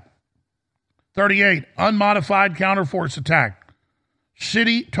attack. 38. Unmodified counter force attack.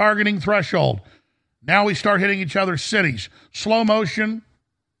 City targeting threshold. Now we start hitting each other's cities. Slow motion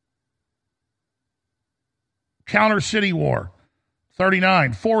counter city war.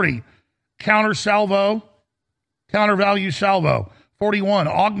 39. 40. Counter salvo. Counter value salvo. 41.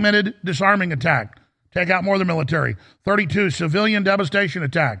 Augmented disarming attack. Take out more of the military. 32. Civilian devastation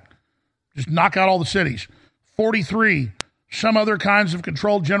attack. Just knock out all the cities. 43. Some other kinds of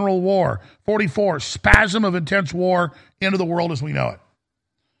controlled general war. 44. Spasm of intense war into the world as we know it.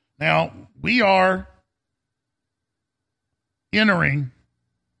 Now, we are entering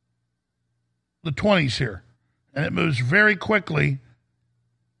the 20s here, and it moves very quickly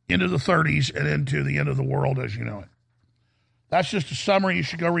into the 30s and into the end of the world as you know it. That's just a summary. You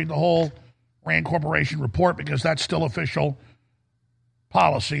should go read the whole RAND Corporation report because that's still official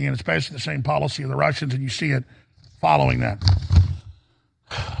policy, and it's basically the same policy of the Russians, and you see it following that.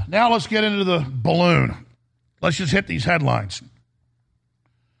 Now let's get into the balloon. Let's just hit these headlines.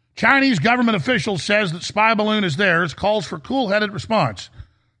 Chinese government official says that spy balloon is theirs, calls for cool-headed response.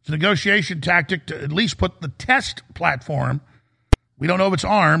 It's a negotiation tactic to at least put the test platform, we don't know if it's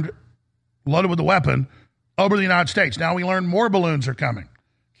armed, loaded with a weapon, over the United States. Now we learn more balloons are coming,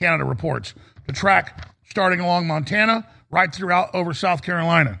 Canada reports, to track starting along Montana, right throughout over South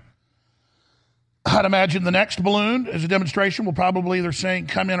Carolina. I'd imagine the next balloon as a demonstration will probably, they're saying,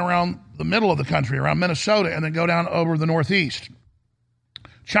 come in around the middle of the country, around Minnesota, and then go down over the Northeast.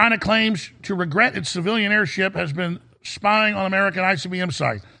 China claims to regret its civilian airship has been spying on American ICBM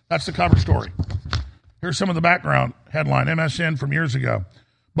site. That's the cover story. Here's some of the background headline, MSN from years ago.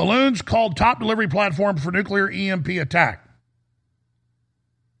 Balloons called top delivery platform for nuclear EMP attack.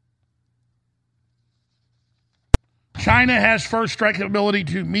 China has first strike capability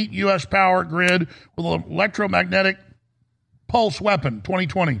to meet U.S. power grid with an electromagnetic pulse weapon,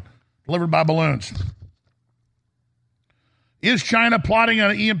 2020, delivered by balloons. Is China plotting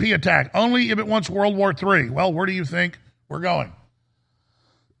an EMP attack? Only if it wants World War III. Well, where do you think we're going?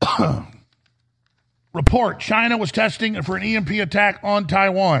 Report, China was testing for an EMP attack on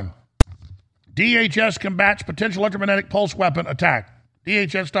Taiwan. DHS combats potential electromagnetic pulse weapon attack.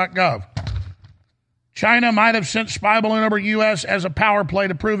 DHS.gov. China might have sent spy balloon over U.S. as a power play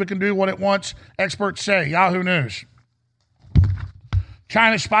to prove it can do what it wants, experts say. Yahoo News.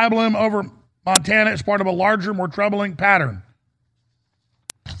 China spy balloon over Montana is part of a larger, more troubling pattern.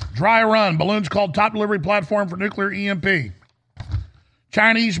 Dry run. Balloons called top delivery platform for nuclear EMP.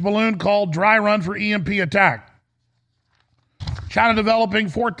 Chinese balloon called dry run for EMP attack. China developing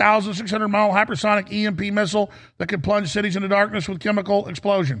 4,600-mile hypersonic EMP missile that could plunge cities into darkness with chemical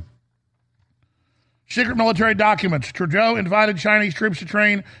explosion. Secret military documents. Trudeau invited Chinese troops to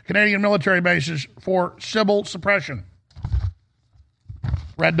train Canadian military bases for civil suppression.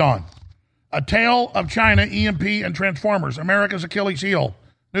 Red Dawn. A tale of China, EMP, and Transformers. America's Achilles heel.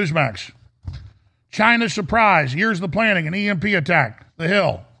 Newsmax. China's surprise. Years of the planning. An EMP attack. The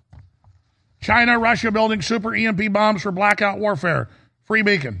Hill. China, Russia building super EMP bombs for blackout warfare. Free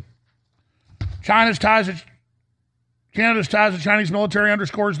Beacon. Canada's ties to Chinese military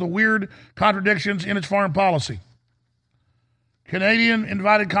underscores the weird contradictions in its foreign policy. Canadian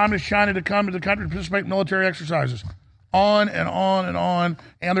invited Communist China to come to the country to participate in military exercises. On and on and on,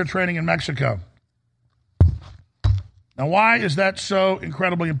 and they're training in Mexico. Now, why is that so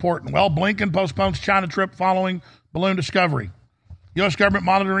incredibly important? Well, Blinken postpones China trip following balloon discovery. U.S. government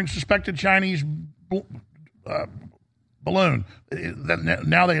monitoring suspected Chinese balloon.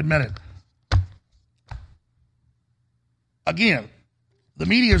 Now they admit it. Again, the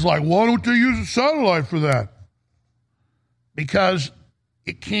media is like, why don't they use a satellite for that? Because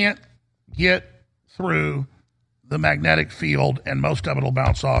it can't get through the magnetic field, and most of it will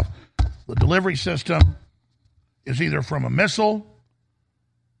bounce off. The delivery system is either from a missile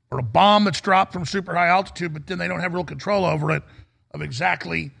or a bomb that's dropped from super high altitude, but then they don't have real control over it of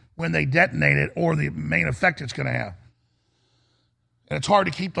exactly when they detonate it or the main effect it's going to have. And it's hard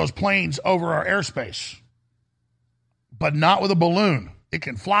to keep those planes over our airspace. But not with a balloon. It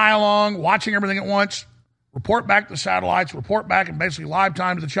can fly along, watching everything at once, report back to the satellites, report back in basically live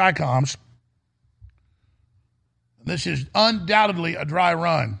time to the Chi-Coms. This is undoubtedly a dry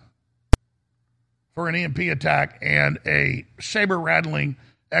run for an EMP attack and a saber-rattling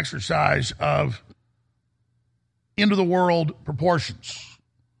exercise of end-of-the-world proportions.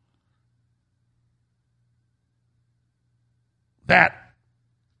 That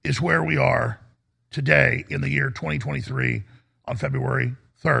is where we are today in the year 2023 on February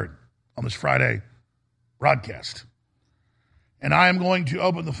 3rd, on this Friday broadcast. And I am going to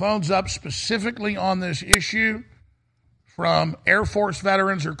open the phones up specifically on this issue from Air Force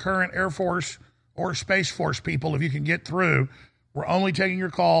veterans or current Air Force or Space Force people, if you can get through. We're only taking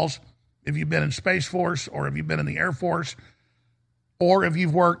your calls if you've been in Space Force or if you've been in the Air Force or if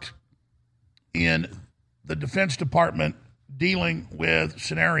you've worked in the Defense Department dealing with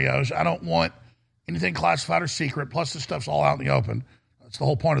scenarios. I don't want anything classified or secret, plus this stuff's all out in the open. That's the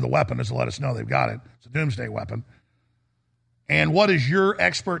whole point of the weapon, is to let us know they've got it. It's a doomsday weapon. And what is your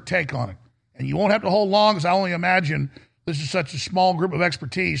expert take on it? And you won't have to hold long, because I only imagine this is such a small group of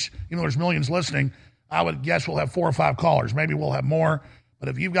expertise. Even though there's millions listening, I would guess we'll have 4 or 5 callers. Maybe we'll have more. But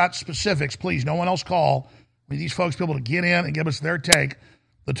if you've got specifics, please, no one else call. We need these folks to be able to get in and give us their take.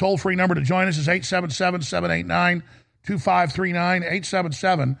 The toll-free number to join us is 877-789-2539,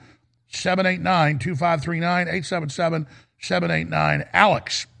 877-789-2539,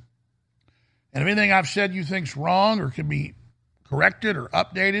 877-789-ALEX. And if anything I've said you think's wrong or can be corrected or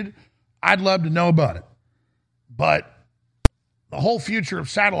updated, I'd love to know about it. But the whole future of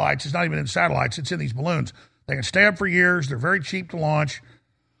satellites is not even in satellites. It's in these balloons. They can stay up for years. They're very cheap to launch.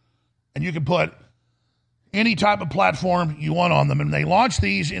 And you can put any type of platform you want on them. And they launch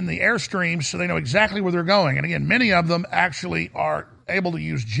these in the airstreams so they know exactly where they're going. And again, many of them actually are able to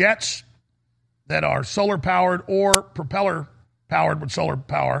use jets that are solar-powered or propeller-powered with solar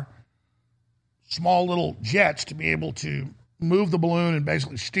power. Small little jets to be able to move the balloon and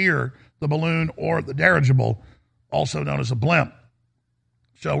basically steer the balloon or the dirigible, also known as a blimp.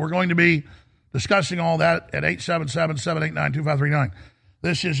 So we're going to be discussing all that at 877-789-2539.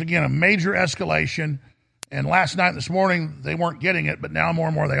 This is, again, a major escalation. And last night and this morning, they weren't getting it, but now more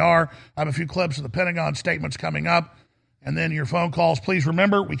and more they are. I have a few clips of the Pentagon statements coming up, and then your phone calls. Please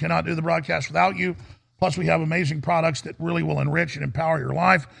remember, we cannot do the broadcast without you. Plus, we have amazing products that really will enrich and empower your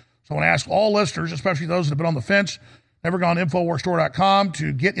life. So I want to ask all listeners, especially those that have been on the fence, never gone to InfoWarsStore.com,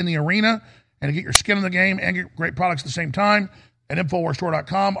 to get in the arena and to get your skin in the game and get great products at the same time. At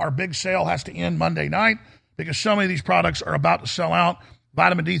InfoWarsStore.com, our big sale has to end Monday night because so many of these products are about to sell out.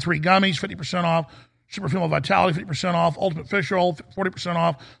 Vitamin D3 gummies, 50% off. Super Female Vitality, 50% off. Ultimate Fish Oil, 40%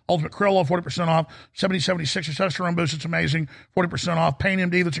 off. Ultimate Krill Oil, 40% off. 7076 Testosterone Boost, it's amazing, 40% off. Pain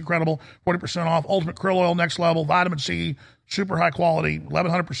MD, that's incredible, 40% off. Ultimate Krill Oil, next level. Vitamin C, super high quality,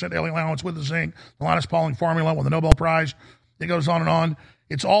 1100% daily allowance with the zinc. The Linus Pauling formula with the Nobel Prize. It goes on and on.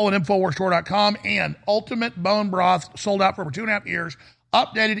 It's all at InfoWarsStore.com. And Ultimate Bone Broth, sold out for over 2.5 years.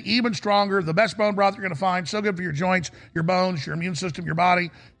 Updated, even stronger, the best bone broth you're going to find. So good for your joints, your bones, your immune system, your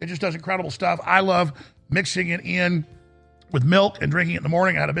body. It just does incredible stuff. I love mixing it in with milk and drinking it in the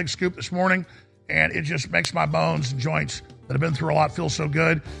morning. I had a big scoop this morning, and it just makes my bones and joints that have been through a lot feel so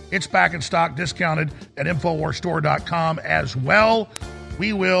good. It's back in stock, discounted at InfoWarsStore.com as well.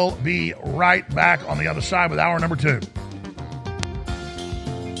 We will be right back on the other side with hour number 2.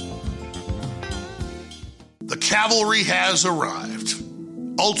 The cavalry has arrived.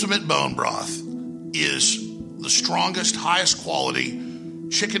 Ultimate Bone Broth is the strongest, highest quality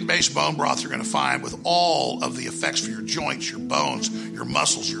chicken-based bone broth you're going to find, with all of the effects for your joints, your bones, your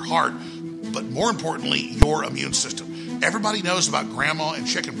muscles, your heart, but more importantly, your immune system. Everybody knows about grandma and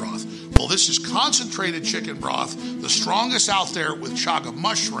chicken broth. Well, this is concentrated chicken broth, the strongest out there, with chaga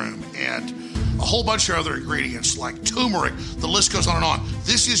mushroom and a whole bunch of other ingredients like turmeric. The list goes on and on.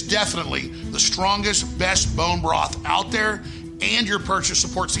 This is definitely the strongest, best bone broth out there, and your purchase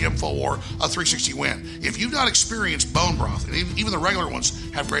supports the InfoWar 360 win. If you've not experienced bone broth, and even the regular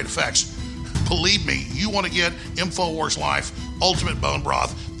ones have great effects, believe me, you want to get InfoWars Life Ultimate Bone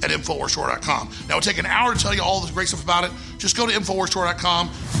Broth at InfoWarsStore.com. Now, it'll take an hour to tell you all the great stuff about it. Just go to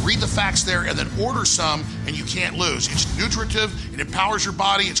InfoWarsStore.com, read the facts there, and then order some, and you can't lose. It's nutritive, it empowers your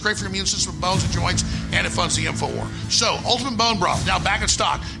body, it's great for your immune system, bones and joints, and it funds the InfoWar. So, Ultimate Bone Broth, now back in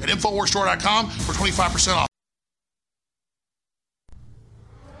stock at InfoWarsStore.com for 25% off.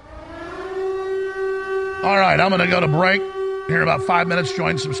 All right, I'm going to go to break here in about 5 minutes,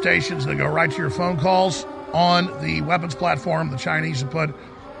 join some stations, and then go right to your phone calls on the weapons platform the Chinese have put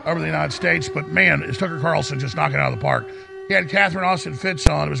over the United States. But, man, is Tucker Carlson just knocking it out of the park. He had Catherine Austin Fitts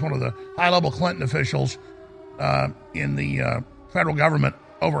on, who was one of the high-level Clinton officials in the federal government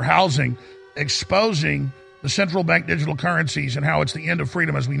over housing, exposing the central bank digital currencies and how it's the end of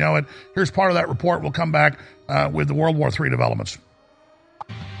freedom as we know it. Here's part of that report. We'll come back with the World War III developments.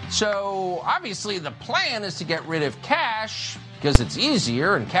 So, obviously, the plan is to get rid of cash because it's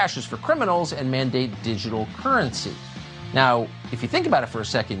easier and cash is for criminals, and mandate digital currency. Now, if you think about it for a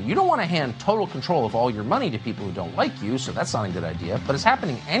second, you don't want to hand total control of all your money to people who don't like you, so that's not a good idea, but it's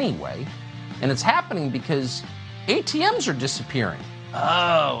happening anyway. And it's happening because ATMs are disappearing.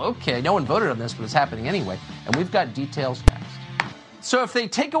 Oh, okay, no one voted on this, but it's happening anyway. And we've got details next. So if they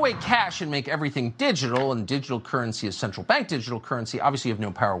take away cash and make everything digital, and digital currency is central bank digital currency, obviously you have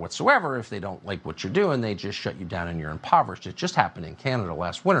no power whatsoever. If they don't like what you're doing, they just shut you down and you're impoverished. It just happened in Canada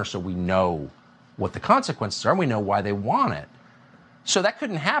last winter, so we know what the consequences are, and we know why they want it. So that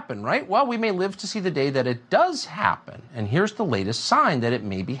couldn't happen, right? Well, we may live to see the day that it does happen. And here's the latest sign that it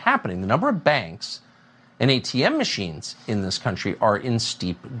may be happening. The number of banks and ATM machines in this country are in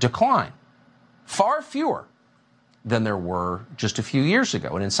steep decline. Far fewer than there were just a few years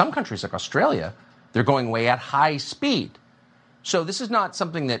ago. And in some countries like Australia, they're going away at high speed. So this is not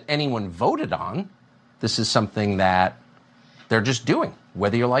something that anyone voted on. This is something that they're just doing,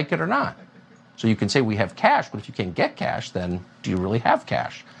 whether you like it or not. So you can say we have cash, but if you can't get cash, then do you really have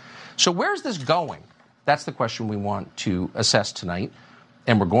cash? So where's this going? That's the question we want to assess tonight.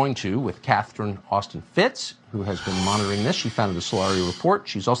 And we're going to with Catherine Austin Fitts, who has been monitoring this. She founded the Solari Report.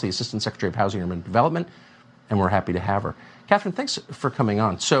 She's also the Assistant Secretary of Housing and Urban Development, and we're happy to have her. Catherine, thanks for coming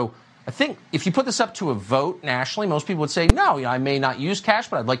on. So I think if you put this up to a vote nationally, most people would say, no, I may not use cash,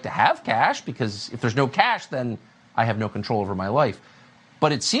 but I'd like to have cash, because if there's no cash, then I have no control over my life.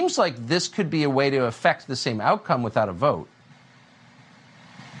 But it seems like this could be a way to affect the same outcome without a vote.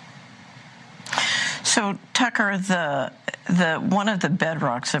 So, Tucker, the one of the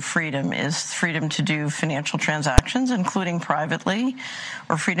bedrocks of freedom is freedom to do financial transactions, including privately,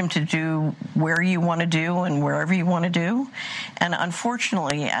 or freedom to do where you want to do and wherever you want to do. And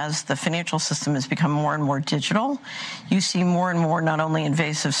unfortunately, as the financial system has become more and more digital, you see more and more not only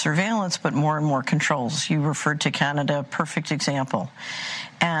invasive surveillance, but more and more controls. You referred to Canada, perfect example.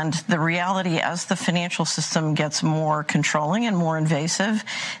 And the reality, as the financial system gets more controlling and more invasive,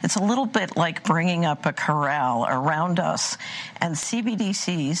 it's a little bit like bringing up a corral around us. And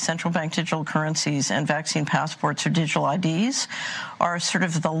CBDCs, central bank digital currencies, and vaccine passports or digital IDs are sort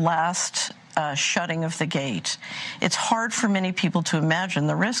of the last shutting of the gate. It's hard for many people to imagine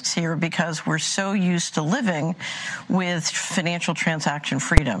the risks here because we're so used to living with financial transaction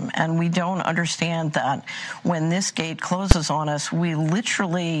freedom. And we don't understand that when this gate closes on us, we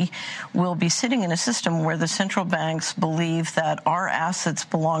literally will be sitting in a system where the central banks believe that our assets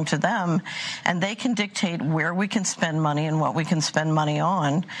belong to them and they can dictate where we can spend money and what we can spend money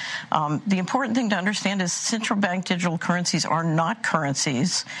on. The important thing to understand is central bank digital currencies are not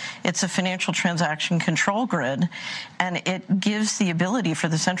currencies. It's a financial transaction control grid, and it gives the ability for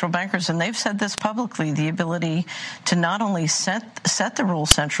the central bankers, and they've said this publicly, the ability to not only set the rules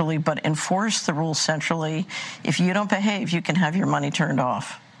centrally, but enforce the rules centrally. If you don't behave, you can have your money turned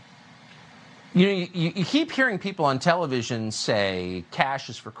off. You keep hearing people on television say cash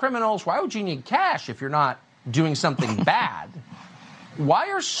is for criminals. Why would you need cash if you're not doing something bad? Why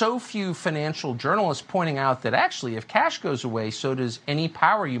are so few financial journalists pointing out that actually if cash goes away, so does any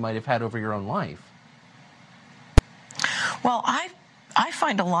power you might have had over your own life? Well, I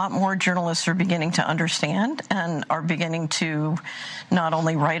find a lot more journalists are beginning to understand and are beginning to not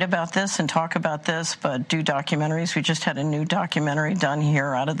only write about this and talk about this, but do documentaries. We just had a new documentary done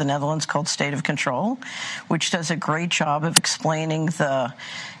here out of the Netherlands called State of Control, which does a great job of explaining the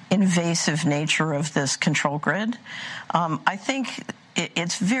invasive nature of this control grid. I think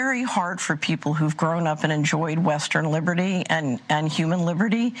it's very hard for people who've grown up and enjoyed Western liberty and human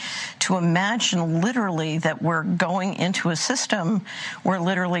liberty to imagine literally that we're going into a system where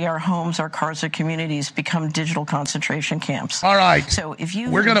literally our homes, our cars, our communities become digital concentration camps. All right. So if you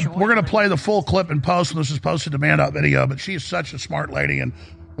we're gonna play the full clip in post when this is posted to Man.video, but she's such a smart lady and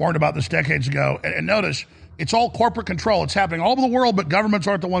warned about this decades ago. And notice, it's all corporate control. It's happening all over the world, but governments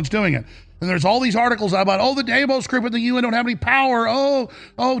aren't the ones doing it. And there's all these articles about, the Davos group at the UN don't have any power.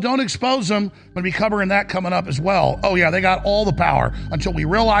 Don't expose them. I'm going to be covering that coming up as well. Oh, yeah, they got all the power until we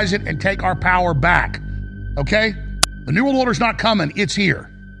realize it and take our power back. Okay? The New World Order's not coming. It's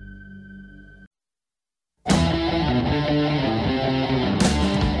here.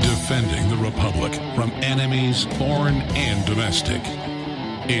 Defending the Republic from enemies, foreign and domestic.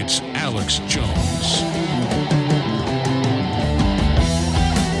 It's Alex Jones.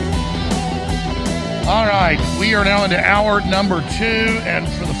 All right, we are now into hour number 2, and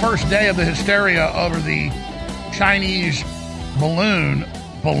for the first day of the hysteria over the Chinese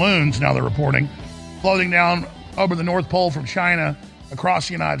balloons, now they're reporting, floating down over the North Pole from China across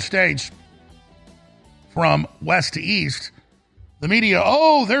the United States from west to east, the media,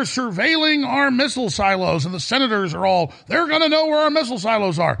 they're surveilling our missile silos, and the senators are they're going to know where our missile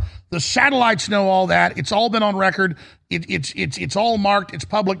silos are. The satellites know all that. It's all been on record. It's all marked. It's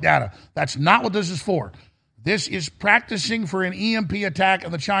public data. That's not what this is for. This is practicing for an EMP attack,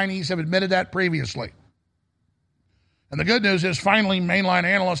 and the Chinese have admitted that previously. And the good news is, finally, mainline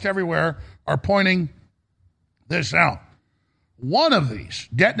analysts everywhere are pointing this out. One of these,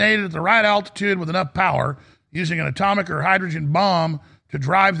 detonated at the right altitude with enough power, using an atomic or hydrogen bomb to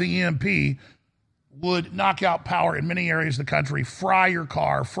drive the EMP, would knock out power in many areas of the country, fry your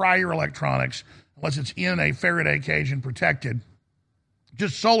car, fry your electronics, unless it's in a Faraday cage and protected.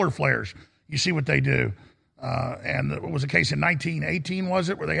 Just solar flares, you see what they do. And it was a case in 1918, was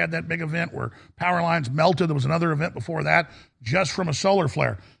it, where they had that big event where power lines melted. There was another event before that, just from a solar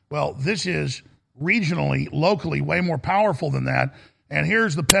flare. Well, this is regionally, locally, way more powerful than that. And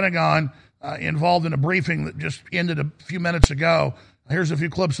here's the Pentagon involved in a briefing that just ended a few minutes ago. Here's a few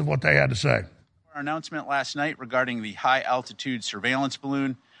clips of what they had to say. Our announcement last night regarding the high-altitude surveillance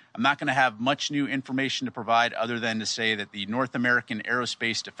balloon, I'm not going to have much new information to provide other than to say that the North American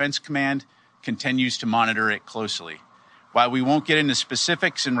Aerospace Defense Command continues to monitor it closely. While we won't get into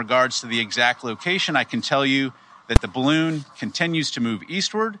specifics in regards to the exact location, I can tell you that the balloon continues to move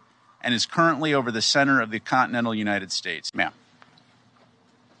eastward and is currently over the center of the continental United States. Ma'am.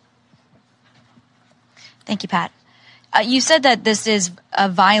 Thank you, Pat. You said that this is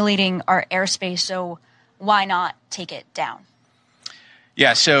violating our airspace, so why not take it down?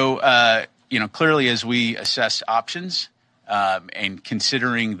 Yeah, so, clearly as we assess options and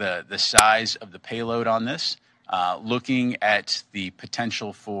considering the size of the payload on this, looking at the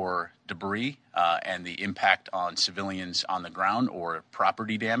potential for debris and the impact on civilians on the ground or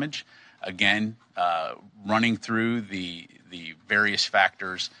property damage, again, running through the various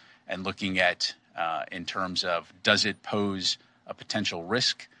factors and looking at in terms of does it pose a potential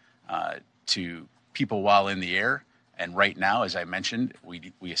risk to people while in the air. And right now, as I mentioned,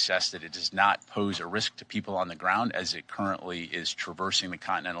 we assess that it does not pose a risk to people on the ground as it currently is traversing the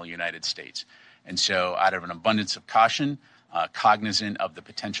continental United States. And so out of an abundance of caution, cognizant of the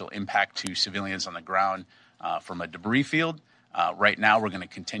potential impact to civilians on the ground from a debris field, right now we're going to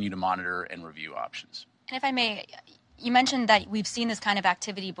continue to monitor and review options. And if I may, you mentioned that we've seen this kind of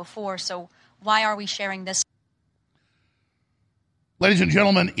activity before, so why are we sharing this? Ladies and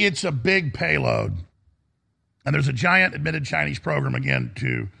gentlemen, it's a big payload. And there's a giant admitted Chinese program, again,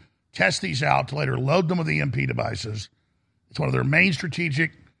 to test these out, to later load them with EMP devices. It's one of their main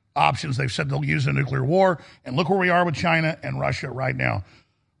strategic options. They've said they'll use a nuclear war. And look where we are with China and Russia right now.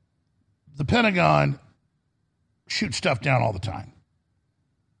 The Pentagon shoots stuff down all the time.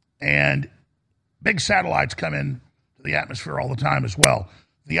 And big satellites come in to the atmosphere all the time as well.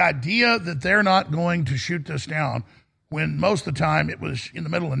 The idea that they're not going to shoot this down when most of the time it was in the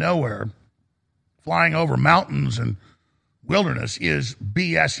middle of nowhere, flying over mountains and wilderness, is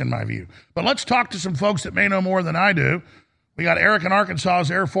BS in my view. But let's talk to some folks that may know more than I do. We got Eric in Arkansas,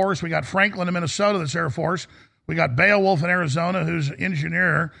 Air Force. We got Franklin in Minnesota, that's Air Force. We got Beowulf in Arizona, who's an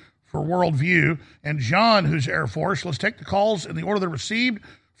engineer for Worldview, and John, who's Air Force. Let's take the calls in the order they're received.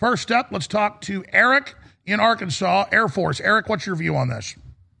 First up, let's talk to Eric in Arkansas, Air Force. Eric, what's your view on this?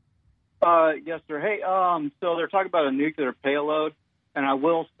 Yes, sir. Hey, so they're talking about a nuclear payload, and I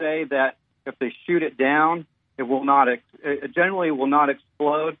will say that if they shoot it down, it will not. It generally will not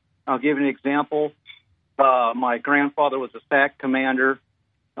explode. I'll give you an example. My grandfather was a SAC commander.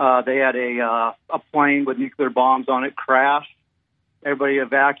 They had a plane with nuclear bombs on it crash. Everybody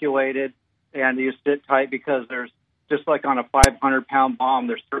evacuated, and you sit tight because there's just like on a 500-pound bomb.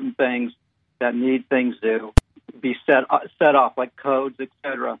 There's certain things that need things to be set off, like codes,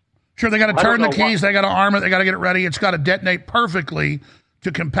 etc. Sure, they got to turn the keys, they got to arm it, they got to get it ready. It's got to detonate perfectly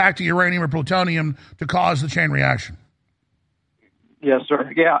to compact the uranium or plutonium to cause the chain reaction. Yes,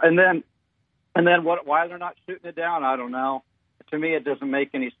 sir. Yeah, and then why they're not shooting it down, I don't know. To me, it doesn't make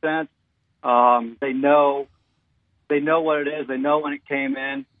any sense. They know what it is. They know when it came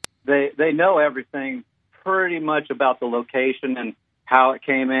in. They know everything pretty much about the location and how it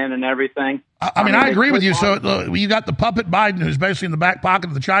came in and everything. I mean, I agree with you. So you got the puppet Biden, who's basically in the back pocket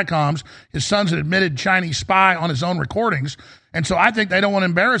of the Chi-Coms. His son's an admitted Chinese spy on his own recordings. And so I think they don't want to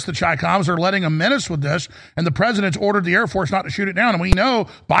embarrass the Chi-Coms. They're letting them menace with this. And the president's ordered the Air Force not to shoot it down. And we know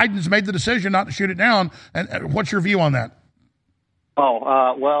Biden's made the decision not to shoot it down. And what's your view on that?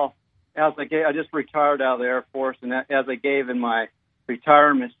 Well, I just retired out of the Air Force. And as I gave in my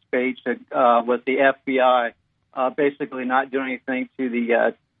retirement speech with the FBI, basically not doing anything to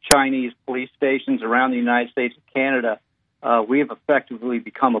the Chinese police stations around the United States and Canada, we have effectively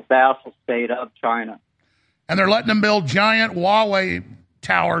become a vassal state of China. And they're letting them build giant Huawei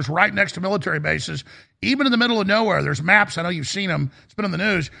towers right next to military bases, even in the middle of nowhere. There's maps, I know you've seen them, it's been on the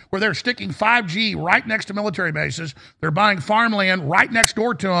news, where they're sticking 5G right next to military bases. They're buying farmland right next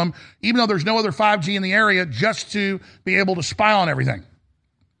door to them, even though there's no other 5G in the area, just to be able to spy on everything.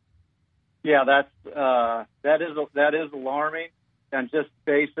 Yeah, that is alarming, and just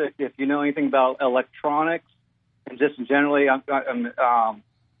basic. If you know anything about electronics, and just generally,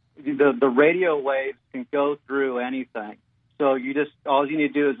 the radio waves can go through anything. So all you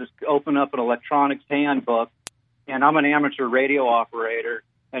need to do is just open up an electronics handbook, and I'm an amateur radio operator,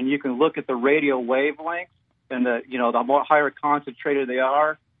 and you can look at the radio wavelengths, and the more higher concentrated they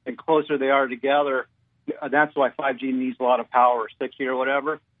are, and closer they are together. That's why 5G needs a lot of power, 6G or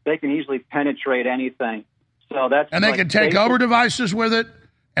whatever. They can easily penetrate anything. So and they can take over devices with it,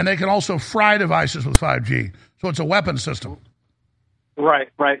 and they can also fry devices with 5G. So it's a weapon system. Right.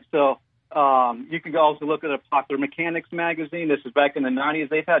 So you can also look at a Popular Mechanics magazine. This is back in the 90s.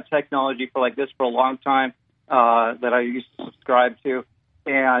 They've had technology for like this for a long time that I used to subscribe to,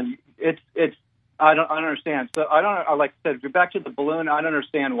 and it's I don't understand. So like I said, back to the balloon. I don't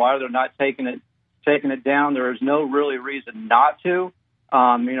understand why they're not taking it down. There is no really reason not to.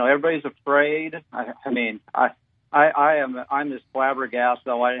 Everybody's afraid. I'm just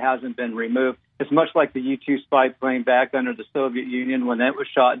flabbergasted why it hasn't been removed. It's much like the U-2 spy plane back under the Soviet Union when that was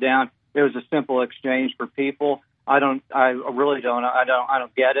shot down. It was a simple exchange for people. I really don't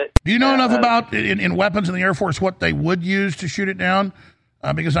get it. Do you know enough about in weapons in the Air Force what they would use to shoot it down?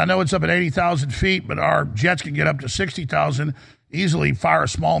 Because I know it's up at 80,000 feet, but our jets can get up to 60,000. Easily fire a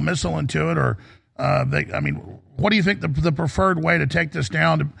small missile into it, or what do you think the preferred way to take this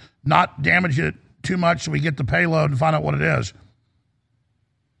down to not damage it too much so we get the payload and find out what it is?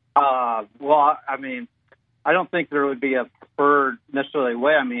 I don't think there would be a preferred necessarily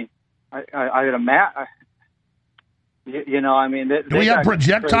way. I would imagine, do we have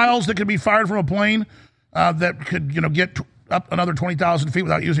projectiles that could be fired from a plane that could, get up another 20,000 feet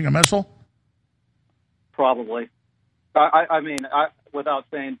without using a missile? Probably. Without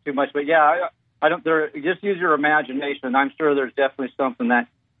saying too much, but yeah, just use your imagination. I'm sure there's definitely something that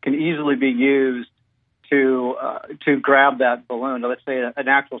can easily be used to grab that balloon. Let's say an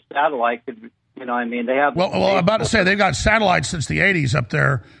actual satellite could, they have. Well, I'm about to say they've got satellites since the 80s up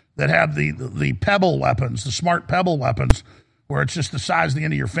there that have the pebble weapons, the smart pebble weapons, where it's just the size of the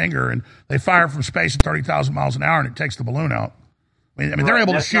end of your finger, and they fire from space at 30,000 miles an hour, and it takes the balloon out. They're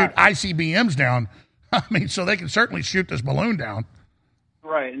able to shoot ICBMs down. So they can certainly shoot this balloon down.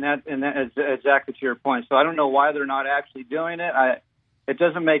 Right, and that is exactly to your point. So I don't know why they're not actually doing it. It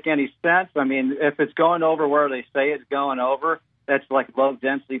doesn't make any sense. If it's going over where they say it's going over, that's like low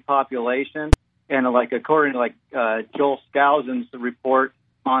density population, and according to Joel Skousen's report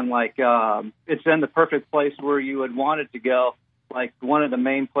on it's in the perfect place where you would want it to go. Like one of the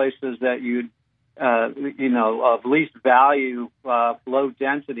main places that you'd of least value, low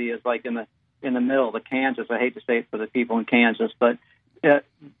density is like in the middle of Kansas. I hate to say it for the people in Kansas, but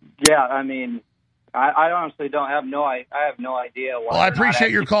I honestly I have no idea. Well, I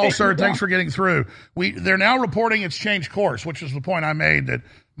appreciate your call, sir. Thanks for getting through. They're now reporting it's changed course, which is the point I made, that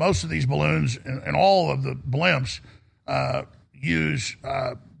most of these balloons and all of the blimps use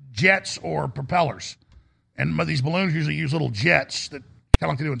jets or propellers. And these balloons usually use little jets that kind of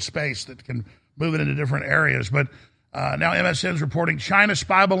like they do in space that can move it into different areas. But now MSN's reporting China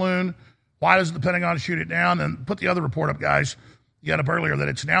spy balloon. Why doesn't the Pentagon shoot it down? And put the other report up, guys. You got up earlier that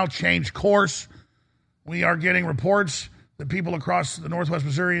it's now changed course. We are getting reports that people across the northwest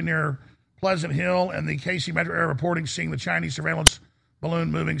Missouri near Pleasant Hill and the KC metro area reporting seeing the Chinese surveillance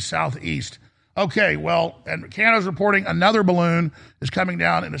balloon moving southeast. Okay, well, and Canada's reporting another balloon is coming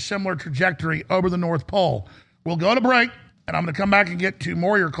down in a similar trajectory over the North Pole. We'll go to break, and I'm going to come back and get to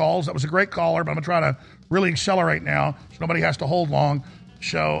more of your calls. That was a great caller, but I'm going to try to really accelerate now so nobody has to hold long.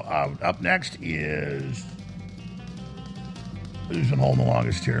 So up next is... Who's been holding the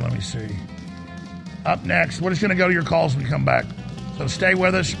longest here? Let me see. Up next, we're just going to go to your calls when we come back. So stay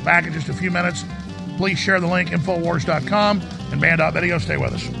with us. Back in just a few minutes. Please share the link, Infowars.com and Band.video. Stay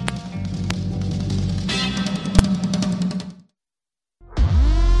with us.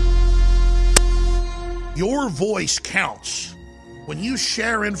 Your voice counts. When you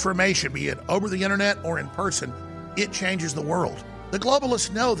share information, be it over the internet or in person, it changes the world. The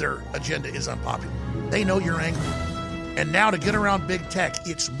globalists know their agenda is unpopular. They know you're angry. And now to get around big tech,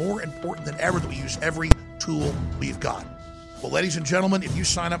 it's more important than ever that we use every tool we've got. Well, ladies and gentlemen, if you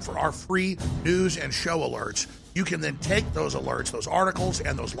sign up for our free news and show alerts, you can then take those alerts, those articles,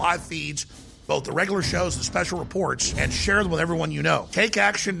 and those live feeds, both the regular shows and special reports, and share them with everyone you know. Take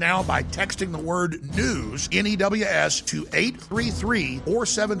action now by texting the word NEWS, N-E-W-S, to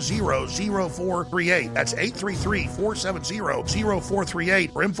 833-470-0438. That's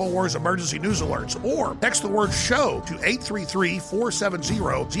 833-470-0438 for InfoWars emergency news alerts. Or text the word SHOW to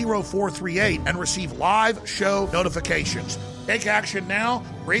 833-470-0438 and receive live show notifications. Take action now,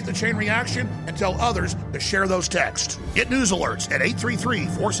 create the chain reaction, and tell others to share those texts. Get news alerts at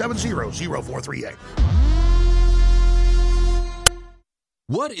 833-470-0438.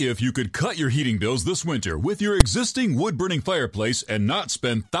 What if you could cut your heating bills this winter with your existing wood-burning fireplace and not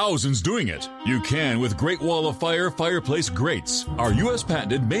spend thousands doing it? You can with Great Wall of Fire fireplace grates. Our U.S.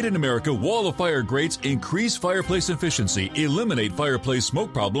 patented made-in-America Wall of Fire grates increase fireplace efficiency, eliminate fireplace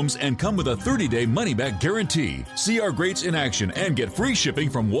smoke problems, and come with a 30-day money-back guarantee. See our grates in action and get free shipping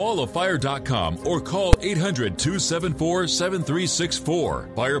from walloffire.com or call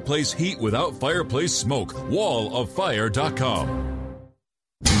 800-274-7364. Fireplace heat without fireplace smoke. walloffire.com.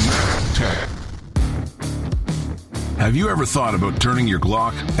 Have you ever thought about turning your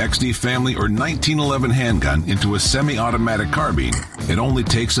Glock, XD Family, or 1911 handgun into a semi-automatic carbine? It only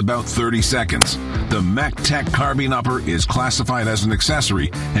takes about 30 seconds. The MacTac Carbine Upper is classified as an accessory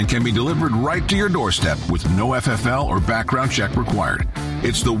and can be delivered right to your doorstep with no FFL or background check required.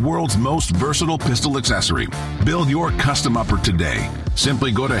 It's the world's most versatile pistol accessory. Build your custom upper today.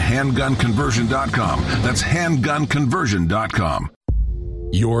 Simply go to handgunconversion.com. That's handgunconversion.com.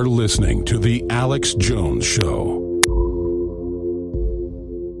 You're listening to The Alex Jones Show.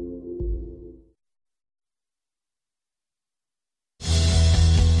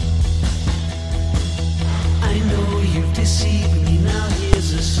 I know you've deceived me, now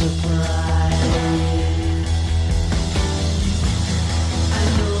here's a surprise. I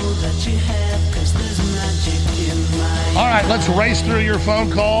know that you have, 'cause there's magic in my... All right, let's race through your phone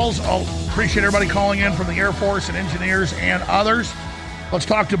calls. I'll appreciate everybody calling in from the Air Force and engineers and others. Let's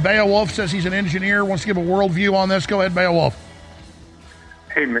talk to Beowulf. Says he's an engineer, wants to give a worldview on this. Go ahead, Beowulf.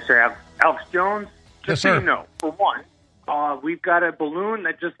 Hey, Mr. Alex Jones. Just yes, so you know, for one, we've got a balloon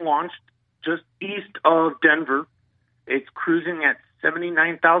that just launched just east of Denver. It's cruising at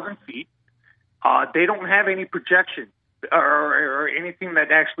 79,000 feet. They don't have any projection or anything that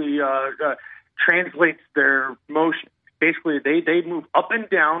actually translates their motion. Basically, they move up and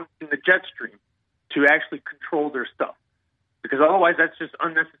down in the jet stream to actually control their stuff. Because otherwise, that's just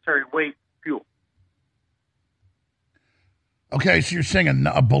unnecessary weight fuel. Okay, so you're saying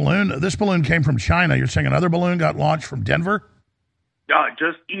a balloon. This balloon came from China. You're saying another balloon got launched from Denver?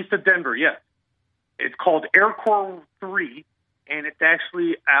 Just east of Denver, yes. It's called Air Corps 3, and it's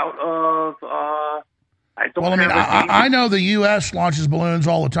actually out of... I know the U.S. launches balloons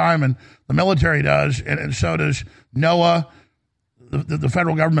all the time, and the military does, and so does NOAA, the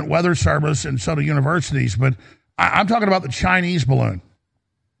Federal Government Weather Service, and so do universities, but... I'm talking about the Chinese balloon.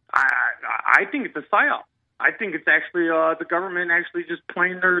 I think it's a psyop. I think it's actually the government actually just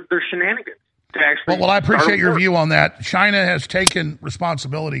playing their shenanigans. To actually well, I appreciate your view on that. China has taken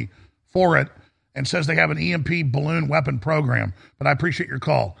responsibility for it and says they have an EMP balloon weapon program, but I appreciate your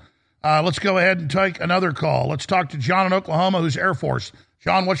call. Let's go ahead and take another call. Let's talk to John in Oklahoma, who's Air Force.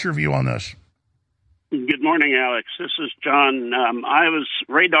 John, what's your view on this? Good morning, Alex. This is John. I was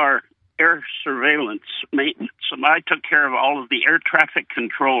radar air surveillance maintenance. I took care of all of the air traffic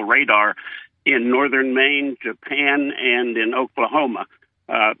control radar in northern Maine, Japan, and in Oklahoma.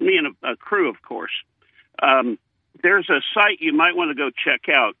 Me and a crew, of course. There's a site you might want to go check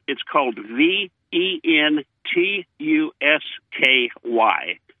out. It's called VENTUSKY.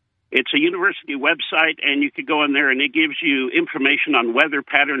 It's a university website, and you could go in there, and it gives you information on weather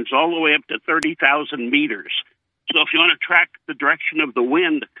patterns all the way up to 30,000 meters. So if you want to track the direction of the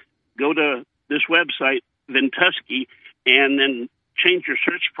wind, go to this website, Ventusky, and then change your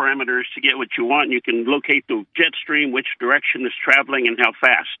search parameters to get what you want. You can locate the jet stream, which direction is traveling, and how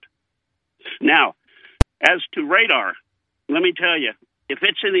fast. Now, as to radar, let me tell you, if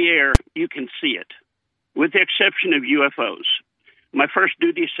it's in the air, you can see it, with the exception of UFOs. My first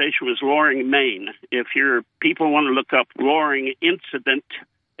duty station was Loring, Maine. If your people want to look up Loring Incident,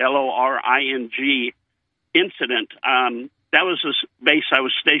 LORING Incident, that was the base I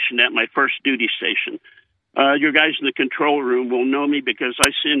was stationed at, my first duty station. Your guys in the control room will know me because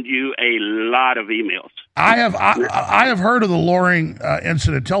I send you a lot of emails. I have heard of the Loring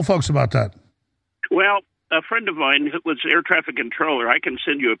incident. Tell folks about that. Well, a friend of mine who was air traffic controller, I can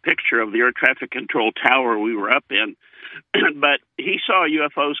send you a picture of the air traffic control tower we were up in. But he saw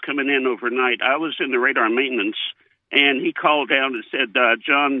UFOs coming in overnight. I was in the radar maintenance, and he called down and said,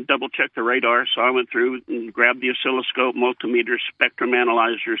 John, double-check the radar. So I went through and grabbed the oscilloscope, multimeters, spectrum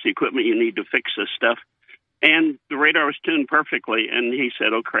analyzers, the equipment you need to fix this stuff. And the radar was tuned perfectly, and he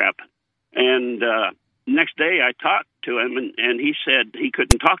said, oh, crap. And next day I talked to him, and he said he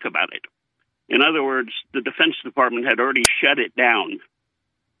couldn't talk about it. In other words, the Defense Department had already shut it down.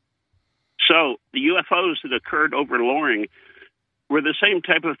 So the UFOs that occurred over Loring were the same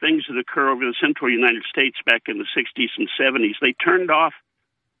type of things that occur over the central United States back in the 60s and 70s. They turned off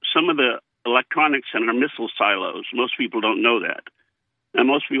some of the electronics in our missile silos. Most people don't know that. And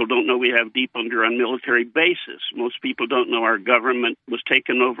most people don't know we have deep underground military bases. Most people don't know our government was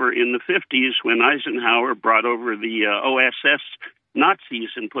taken over in the 50s when Eisenhower brought over the OSS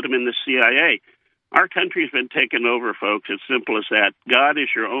Nazis and put them in the CIA. Our country's been taken over, folks. It's simple as that. God is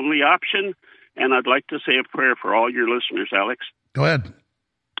your only option, and I'd like to say a prayer for all your listeners, Alex. Go ahead.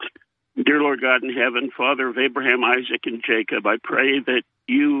 Dear Lord God in heaven, Father of Abraham, Isaac, and Jacob, I pray that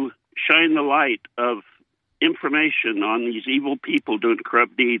you shine the light of information on these evil people doing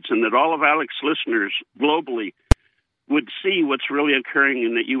corrupt deeds, and that all of Alex's listeners globally would see what's really occurring,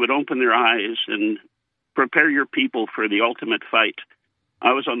 and that you would open their eyes and prepare your people for the ultimate fight.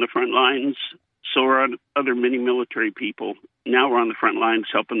 I was on the front lines, so are other many military people. Now we're on the front lines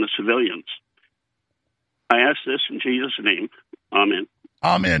helping the civilians. I ask this in Jesus' name. Amen.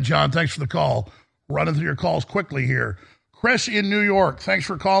 Amen, John. Thanks for the call. Running through your calls quickly here. Chris in New York, thanks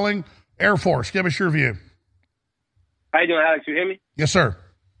for calling. Air Force, give us your view. How you doing, Alex? You hear me? Yes, sir.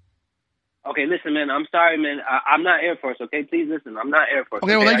 Okay, listen, man. I'm sorry, man. I'm not Air Force, okay? Please listen. I'm not Air Force.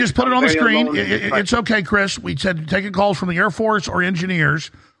 Okay, well, they just put it on the screen. It's okay, Chris. We said taking calls from the Air Force or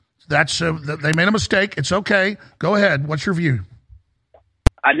engineers. That's they made a mistake. It's okay. Go ahead. What's your view?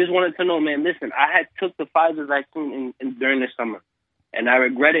 I just wanted to know, man. Listen, I had took the Pfizer vaccine during the summer, and I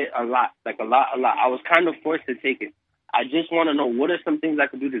regret it a lot, like a lot. I was kind of forced to take it. I just want to know what are some things I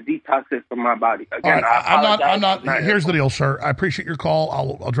can do to detox it from my body. Again, I'm not. Here's the deal, sir. I appreciate your call.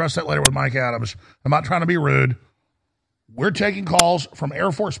 I'll address that later with Mike Adams. I'm not trying to be rude. We're taking calls from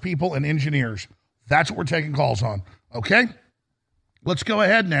Air Force people and engineers. That's what we're taking calls on. Okay? Let's go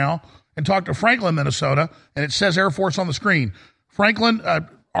ahead now and talk to Franklin, Minnesota, and it says Air Force on the screen. Franklin,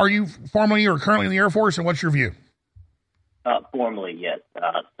 are you formerly or currently in the Air Force, and what's your view? Formerly, yes.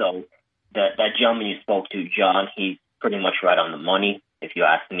 So that gentleman you spoke to, John, he's pretty much right on the money, if you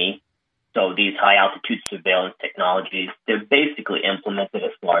ask me. So these high-altitude surveillance technologies, they're basically implemented,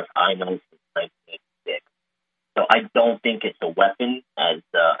 as far as I know, since 1986. So I don't think it's a weapon, as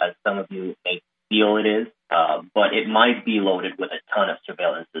some of you may feel it is, but it might be loaded with a ton of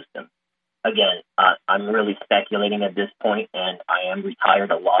surveillance systems. Again, I'm really speculating at this point, and I am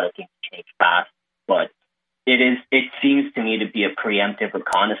retired. A lot of things change fast, but it seems to me to be a preemptive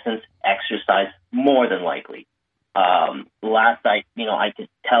reconnaissance exercise, more than likely. Last I could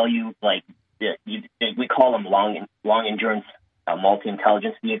tell you, like, we call them long endurance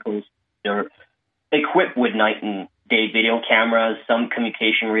multi-intelligence vehicles. They're equipped with night and day video cameras, some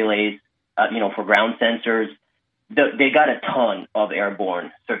communication relays, for ground sensors. They got a ton of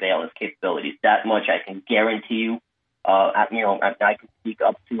airborne surveillance capabilities. That much I can guarantee you. I can speak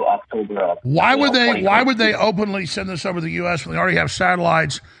up to October of. Why would they openly send this over to the U.S. when they already have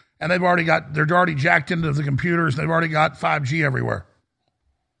satellites and they're already jacked into the computers. They've already got 5G everywhere.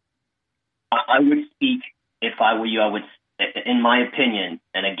 I would speak, if I were you, I would, in my opinion,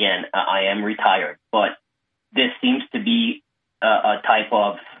 and again, I am retired, but this seems to be a type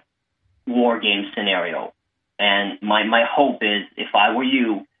of war game scenario. And my hope is, if I were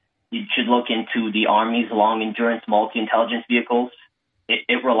you, you should look into the Army's long-endurance multi-intelligence vehicles.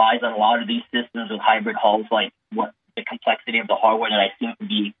 It relies on a lot of these systems with hybrid hulls, like what the complexity of the hardware that I seem to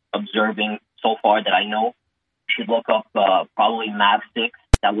be observing so far that I know. You should look up probably Mav6.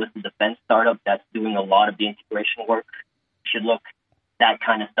 That was the defense startup that's doing a lot of the integration work. You should look that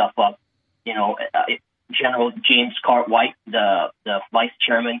kind of stuff up. You know, General James Cartwright, the vice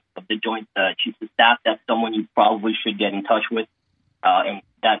chairman of the Joint Chiefs of Staff, that's someone you probably should get in touch with. And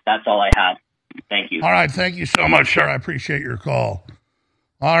that's all I had. Thank you. All right. Thank you so much, sir. I appreciate your call.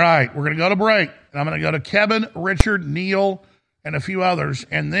 All right. We're going to go to break. And I'm going to go to Kevin, Richard, Neil, and a few others.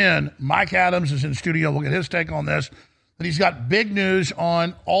 And then Mike Adams is in studio. We'll get his take on this. And he's got big news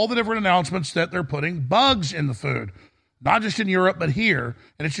on all the different announcements that they're putting bugs in the food. Not just in Europe, but here.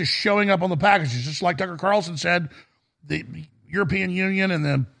 And it's just showing up on the packages. Just like Tucker Carlson said, the European Union and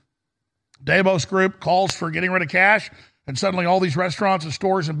the Davos Group calls for getting rid of cash. And suddenly all these restaurants and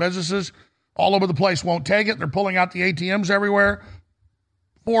stores and businesses all over the place won't take it. They're pulling out the ATMs everywhere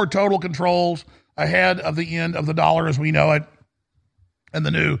for total controls ahead of the end of the dollar as we know it and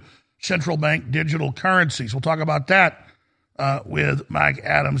the new central bank digital currencies. We'll talk about that with Mike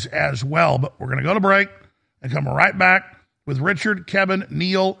Adams as well. But we're going to go to break and come right back with Richard, Kevin,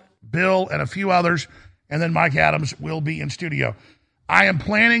 Neil, Bill, and a few others. And then Mike Adams will be in studio. I am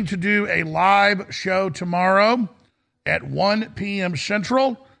planning to do a live show tomorrow at 1 p.m.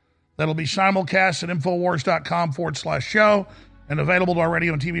 Central. That'll be simulcast at Infowars.com/show and available to our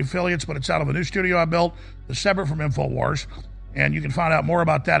radio and TV affiliates, but it's out of a new studio I built that's separate from Infowars. And you can find out more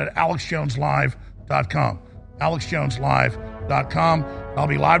about that at AlexJonesLive.com. AlexJonesLive.com. I'll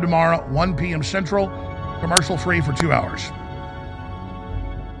be live tomorrow, 1 p.m. Central, commercial-free for 2 hours.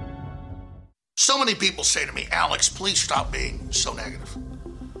 So many people say to me, Alex, please stop being so negative.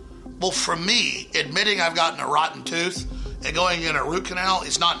 Well, for me, admitting I've gotten a rotten tooth and going in a root canal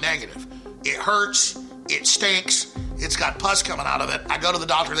is not negative. It hurts. It stinks. It's got pus coming out of it. I go to the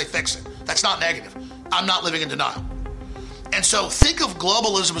doctor, they fix it. That's not negative. I'm not living in denial. And so think of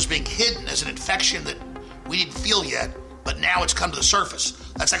globalism as being hidden as an infection that we didn't feel yet, but now it's come to the surface.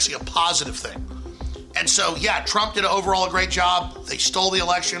 That's actually a positive thing. And so, yeah, Trump did overall a great job. They stole the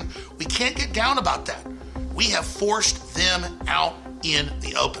election. We can't get down about that. We have forced them out in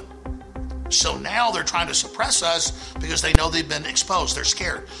the open. So now they're trying to suppress us because they know they've been exposed. They're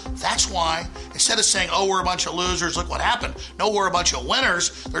scared. That's why, instead of saying, oh, we're a bunch of losers, look what happened. No, we're a bunch of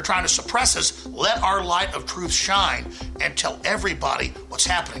winners. They're trying to suppress us. Let our light of truth shine and tell everybody what's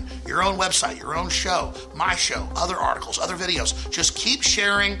happening. Your own website, your own show, my show, other articles, other videos. Just keep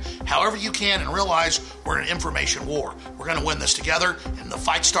sharing however you can and realize we're in an information war. We're going to win this together, and the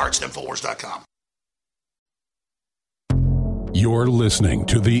fight starts at Infowars.com. You're listening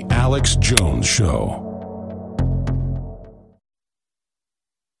to The Alex Jones Show.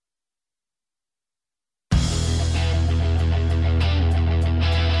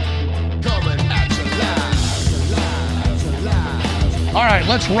 All right,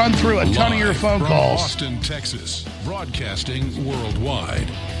 let's run through a ton of your phone from calls. Austin, Texas, broadcasting worldwide.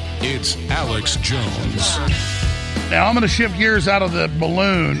 It's Alex Jones. Now, I'm going to shift gears out of the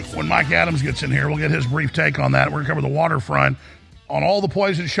balloon when Mike Adams gets in here. We'll get his brief take on that. We're going to cover the waterfront on all the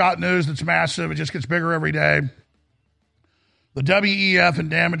poison shot news that's massive. It just gets bigger every day. The WEF and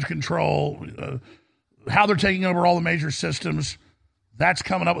damage control, how they're taking over all the major systems. That's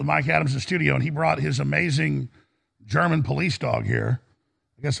coming up with Mike Adams in the studio, and he brought his amazing German police dog here.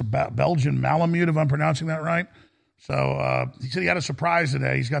 I guess a Belgian Malamute, if I'm pronouncing that right. So he said he had a surprise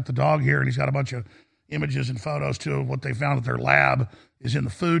today. He's got the dog here, and he's got a bunch of images and photos, too, of what they found at their lab is in the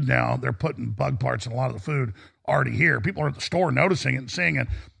food now. They're putting bug parts in a lot of the food already here. People are at the store noticing it and seeing it.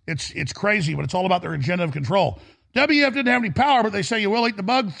 It's crazy, but it's all about their agenda of control. WEF didn't have any power, but they say you will eat the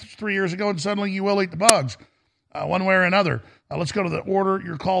bugs 3 years ago, and suddenly you will eat the bugs one way or another. Let's go to the order.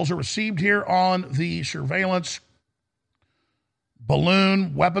 Your calls are received here on the surveillance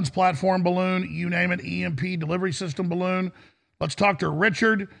balloon, weapons platform balloon, you name it, EMP delivery system balloon. Let's talk to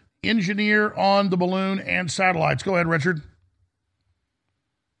Richard, engineer on the balloon and satellites. Go ahead, Richard.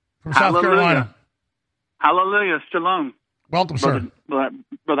 From South Carolina. Hallelujah. Shalom. Welcome, sir.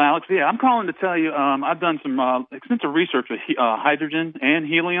 Brother Alex. Yeah, I'm calling to tell you I've done some extensive research with hydrogen and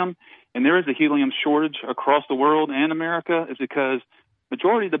helium, and there is a helium shortage across the world and America. Is because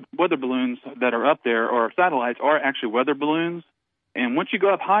majority of the weather balloons that are up there or satellites are actually weather balloons. And once you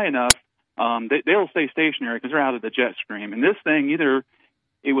go up high enough, they'll stay stationary because they're out of the jet stream. And this thing, either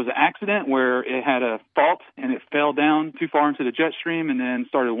it was an accident where it had a fault and it fell down too far into the jet stream and then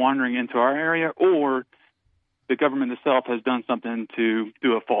started wandering into our area, or the government itself has done something to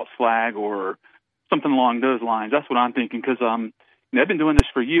do a false flag or something along those lines. That's what I'm thinking, because they've been doing this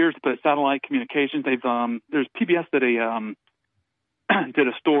for years, but satellite communications, there's PBS did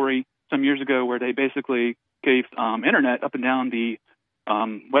a story some years ago where they basically gave internet up and down the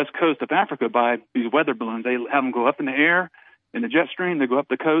west coast of Africa by these weather balloons. They have them go up in the air in the jet stream. They go up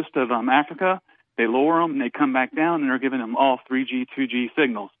the coast of Africa. They lower them, and they come back down, and they're giving them all 3G, 2G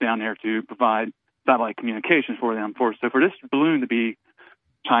signals down there to provide satellite communications for them. So for this balloon to be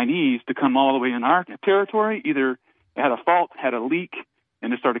Chinese to come all the way in our territory, either it had a fault, had a leak,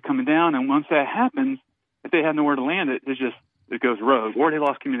 and it started coming down. And once that happens, if they had nowhere to land it, it goes rogue, or they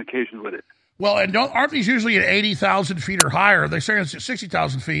lost communication with it. Well, and aren't these usually at 80,000 feet or higher? They're saying it's at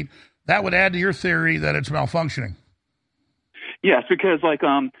 60,000 feet. That would add to your theory that it's malfunctioning. Yes, because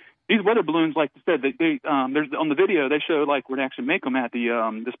these weather balloons, like you said, there's on the video they show where they actually make them at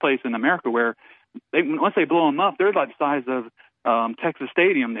this place in America where once they blow them up, they're like the size of Texas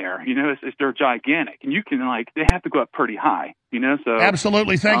Stadium there. They're gigantic, and you can they have to go up pretty high. So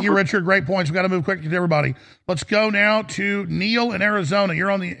absolutely. Thank you, Richard. Great points. We've got to move quickly to everybody. Let's go now to Neil in Arizona. You're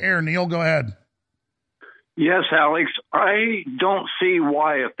on the air, Neil. Go ahead. Yes, Alex. I don't see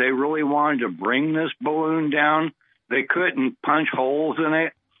why, if they really wanted to bring this balloon down, they couldn't punch holes in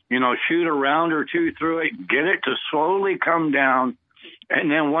it, shoot a round or two through it, get it to slowly come down,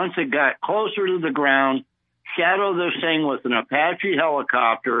 and then once it got closer to the ground, shadow this thing with an Apache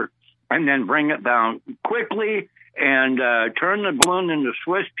helicopter, and then bring it down quickly and turn the balloon into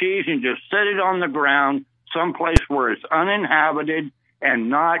Swiss cheese and just set it on the ground someplace where it's uninhabited and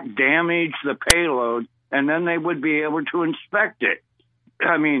not damage the payload, and then they would be able to inspect it.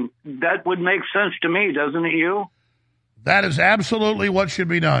 I mean, that would make sense to me, doesn't it, you? That is absolutely what should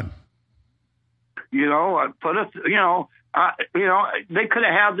be done. They could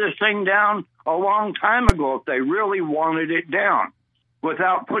have had this thing down a long time ago if they really wanted it down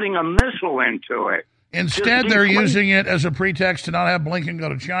without putting a missile into it. Instead, they're using it as a pretext to not have Blinken go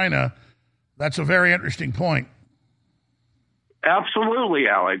to China. That's a very interesting point. Absolutely,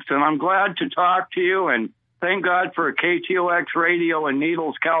 Alex. And I'm glad to talk to you, and thank God for KTOX Radio in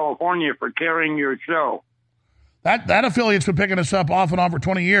Needles, California for carrying your show. That affiliate's been picking us up off and on for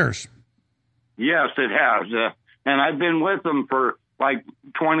 20 years. Yes, it has. And I've been with them for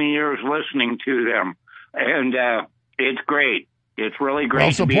 20 years listening to them. And it's great. It's really great.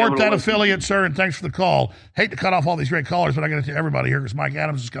 Well, support that affiliate, sir, and thanks for the call. Hate to cut off all these great callers, but I got to everybody here because Mike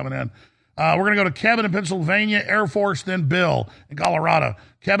Adams is coming in. We're going to go to Kevin in Pennsylvania, Air Force, then Bill in Colorado.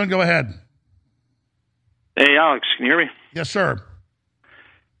 Kevin, go ahead. Hey, Alex, can you hear me? Yes, sir.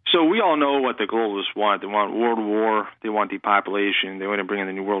 So we all know what the globalists want. They want world war. They want depopulation. They want to bring in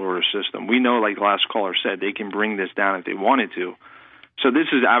the new world order system. We know, like the last caller said, they can bring this down if they wanted to. So this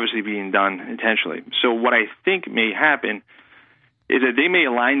is obviously being done intentionally. So what I think may happen is that they may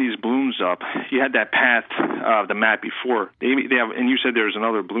align these balloons up. You had that path of the map before. They have, and you said there's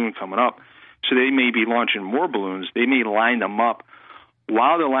another balloon coming up. So they may be launching more balloons. They may line them up.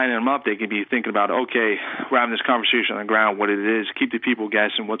 While they're lining them up, they can be thinking about, okay, we're having this conversation on the ground, what it is, keep the people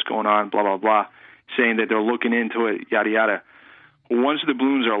guessing what's going on, blah, blah, blah, saying that they're looking into it, yada, yada. Once the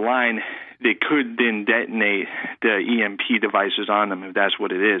balloons are aligned, they could then detonate the EMP devices on them if that's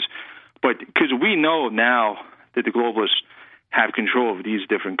what it is. But because we know now that the globalists have control of these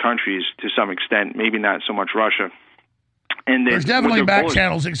different countries to some extent, maybe not so much Russia. And there's definitely back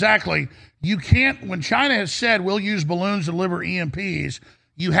channels, exactly. You can't, when China has said we'll use balloons to deliver EMPs,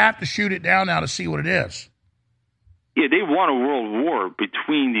 you have to shoot it down now to see what it is. Yeah, they want a world war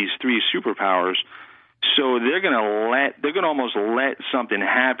between these three superpowers, so they're going to almost let something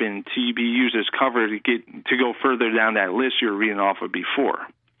happen to be used as cover to go further down that list you were reading off of before.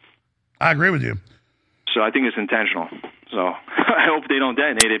 I agree with you. So I think it's intentional. So I hope they don't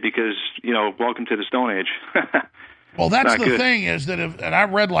detonate it because, welcome to the Stone Age. Well, that's the thing is that, and I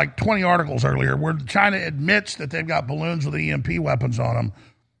read 20 articles earlier where China admits that they've got balloons with EMP weapons on them.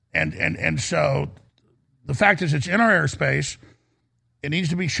 And so the fact is it's in our airspace. It needs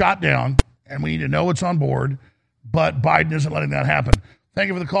to be shot down, and we need to know it's on board. But Biden isn't letting that happen. Thank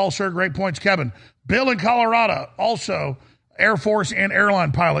you for the call, sir. Great points, Kevin. Bill in Colorado, also Air Force and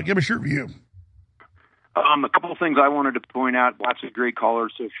airline pilot. Give us your view. A couple of things I wanted to point out. Lots of great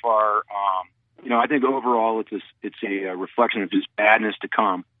callers so far. I think overall it's a reflection of just badness to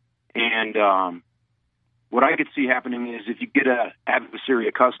come. And what I could see happening is if you get an adversary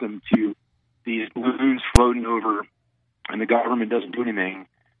accustomed to these balloons floating over and the government doesn't do anything,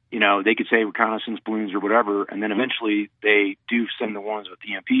 they could say reconnaissance balloons or whatever, and then eventually they do send the ones with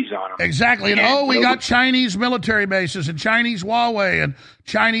EMPs on them. Exactly. And we got Chinese military bases and Chinese Huawei and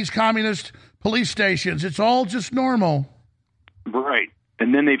Chinese communist police stations. It's all just normal. Right.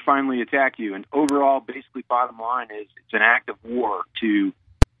 And then they finally attack you. And overall, basically, bottom line is it's an act of war to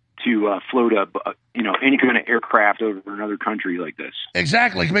float up, any kind of aircraft over another country like this.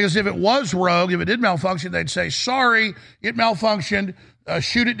 Exactly, because if it was rogue, if it did malfunction, they'd say, sorry, it malfunctioned,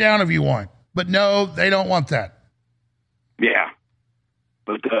 shoot it down if you want. But no, they don't want that. Yeah.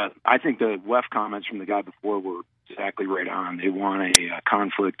 But I think the WEF comments from the guy before were exactly right on. They want a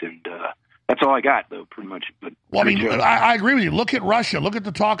conflict, and that's all I got, though, pretty much. But well, I agree with you. Look at Russia. Look at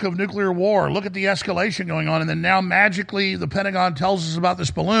the talk of nuclear war. Look at the escalation going on. And then now magically the Pentagon tells us about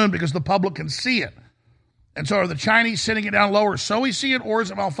this balloon because the public can see it. And so are the Chinese sending it down lower so we see it, or is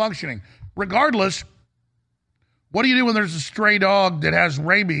it malfunctioning? Regardless, what do you do when there's a stray dog that has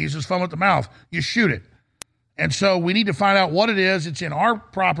rabies, is foam at the mouth? You shoot it. And so we need to find out what it is. It's in our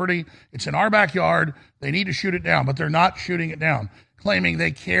property. It's in our backyard. They need to shoot it down, but they're not shooting it down, claiming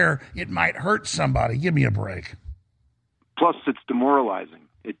they care it might hurt somebody. Give me a break. Plus, it's demoralizing.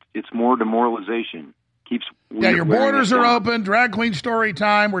 It's more demoralization. Your borders are open. Drag queen story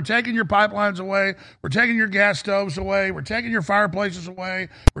time. We're taking your pipelines away. We're taking your gas stoves away. We're taking your fireplaces away.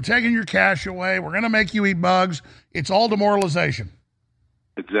 We're taking your cash away. We're going to make you eat bugs. It's all demoralization.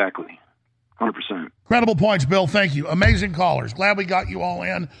 Exactly. 100%. Credible points, Bill. Thank you. Amazing callers. Glad we got you all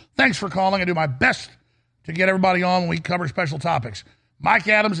in. Thanks for calling. I do my best to get everybody on when we cover special topics. Mike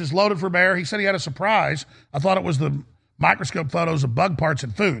Adams is loaded for bear. He said he had a surprise. I thought it was the microscope photos of bug parts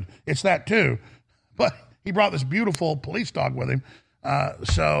in food. It's that too. But he brought this beautiful police dog with him.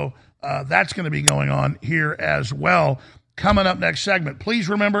 So that's going to be going on here as well. Coming up next segment. Please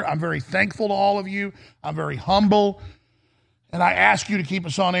remember, I'm very thankful to all of you. I'm very humble. And I ask you to keep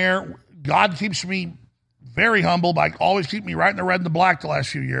us on air. God keeps me very humble by always keeping me right in the red and the black the last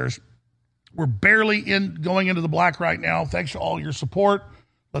few years. We're barely going into the black right now. Thanks to all your support.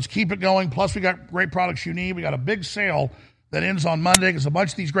 Let's keep it going. Plus, we got great products you need. We got a big sale that ends on Monday because a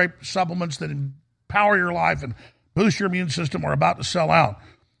bunch of these great supplements that empower your life and boost your immune system are about to sell out.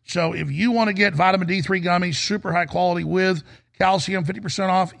 So if you want to get vitamin D3 gummies, super high quality with calcium, 50%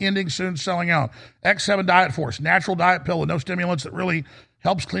 off, ending soon, selling out. X7 Diet Force, natural diet pill with no stimulants that really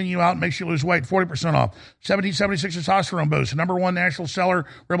helps clean you out and makes you lose weight, 40% off. 1776 testosterone boost, number one national seller,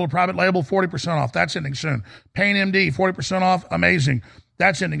 Rebel private label, 40% off. That's ending soon. Pain MD, 40% off, amazing.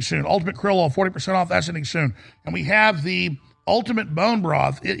 That's ending soon. Ultimate Krill Oil, 40% off, that's ending soon. And we have the Ultimate Bone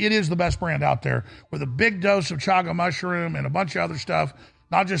Broth. It is the best brand out there with a big dose of chaga mushroom and a bunch of other stuff,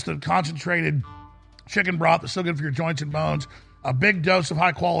 not just the concentrated chicken broth that's so good for your joints and bones, a big dose of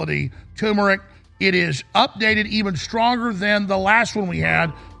high quality turmeric. It is updated even stronger than the last one we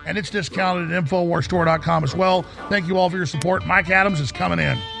had, and it's discounted at InfoWarsStore.com as well. Thank you all for your support. Mike Adams is coming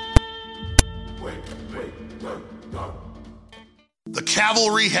in. The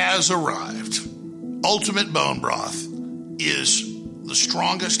cavalry has arrived. Ultimate Bone Broth is the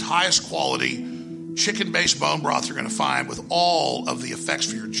strongest, highest quality chicken-based bone broth you're going to find with all of the effects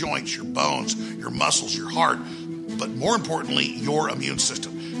for your joints, your bones, your muscles, your heart, but more importantly, your immune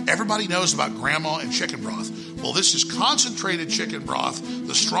system. Everybody knows about grandma and chicken broth. Well, this is concentrated chicken broth,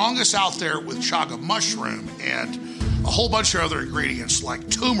 the strongest out there with chaga mushroom and a whole bunch of other ingredients like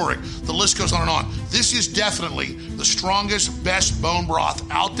turmeric. The list goes on and on. This is definitely the strongest, best bone broth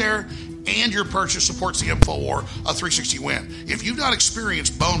out there, and your purchase supports the InfoWar, a 360 win. If you've not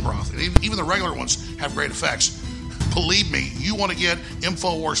experienced bone broth, and even the regular ones have great effects, believe me, you want to get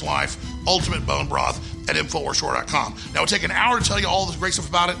InfoWars Life Ultimate Bone Broth at InfoWarsStore.com. Now, it'll take an hour to tell you all the great stuff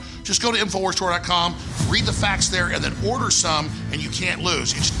about it. Just go to InfoWarsStore.com, read the facts there, and then order some, and you can't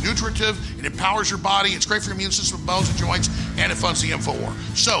lose. It's nutritive, it empowers your body, it's great for your immune system, bones and joints, and it funds the InfoWar.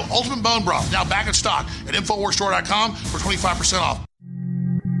 So, Ultimate Bone Broth, now back in stock at InfoWarsStore.com for 25% off.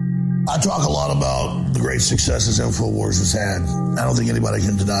 I talk a lot about the great successes InfoWars has had. I don't think anybody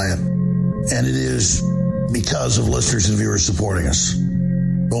can deny it. And it is because of listeners and viewers supporting us.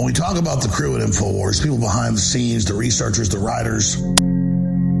 But when we talk about the crew at InfoWars, people behind the scenes, the researchers, the writers,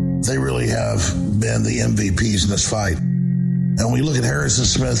 they really have been the MVPs in this fight. And when we look at Harrison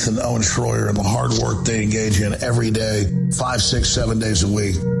Smith and Owen Schroyer and the hard work they engage in every day, 5, 6, 7 days a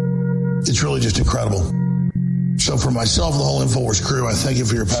week, it's really just incredible. So for myself and the whole InfoWars crew, I thank you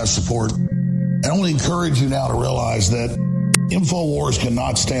for your past support. And I want to encourage you now to realize that InfoWars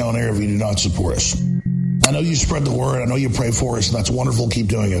cannot stay on air if you do not support us. I know you spread the word. I know you pray for us, and that's wonderful. Keep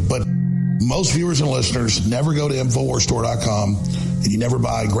doing it. But most viewers and listeners never go to InfoWarsStore.com, and you never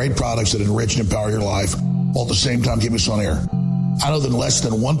buy great products that enrich and empower your life while at the same time keeping us on air. I know that less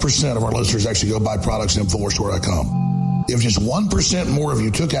than 1% of our listeners actually go buy products at InfoWarsStore.com. If just 1% more of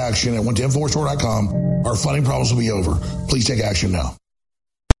you took action and went to InfoWarsStore.com, our funding problems will be over. Please take action now.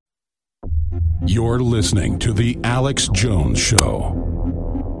 You're listening to The Alex Jones Show.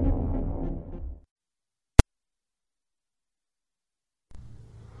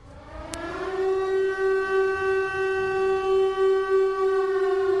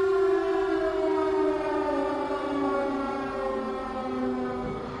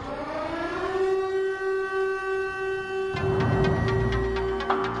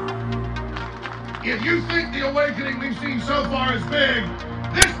 If you think the awakening we've seen so far is big,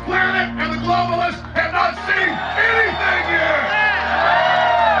 this planet and the globalists have not seen anything yet!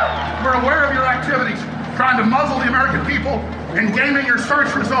 We're aware of your activities, trying to muzzle the American people and gaming your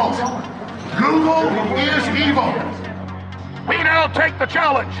search results. Google is evil. We now take the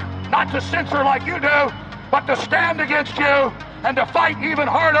challenge, not to censor like you do, but to stand against you and to fight even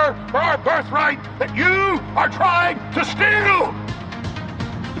harder for our birthright that you are trying to steal.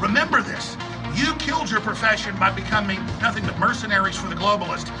 Remember this. You killed your profession by becoming nothing but mercenaries for the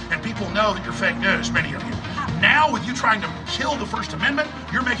globalists, and people know that you're fake news, many of you. Now, with you trying to kill the First Amendment,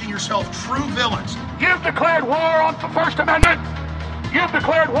 you're making yourself true villains. You've declared war on the First Amendment. You've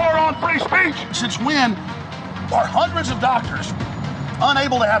declared war on free speech. Since when are hundreds of doctors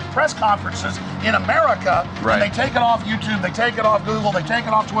unable to have press conferences in America? Right. And they take it off YouTube, they take it off Google, they take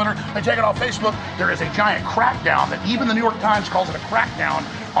it off Twitter, they take it off Facebook. There is a giant crackdown that even the New York Times calls it a crackdown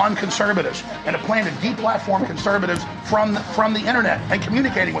on conservatives and a plan to deplatform conservatives from the internet and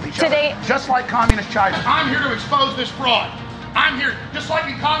communicating with each other. Just like communist China. I'm here to expose this fraud. I'm here, just like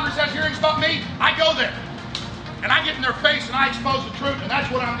in Congress has hearings about me, I go there. And I get in their face and I expose the truth, and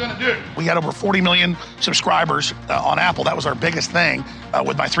that's what I'm going to do. We had over 40 million subscribers on Apple. That was our biggest thing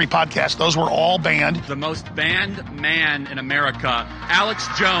with my 3 podcasts. Those were all banned. The most banned man in America, Alex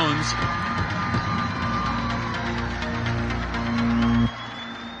Jones.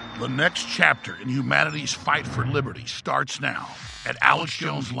 The next chapter in humanity's fight for liberty starts now at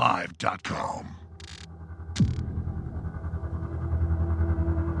AlexJonesLive.com.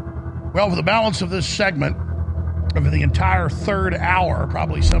 Well, for the balance of this segment, over the entire third hour,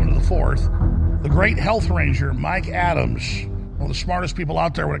 probably 7 to the 4th, the great health ranger, Mike Adams, one of the smartest people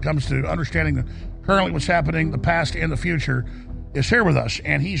out there when it comes to understanding currently what's happening, the past and the future, is here with us.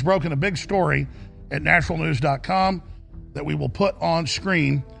 And he's broken a big story at naturalnews.com that we will put on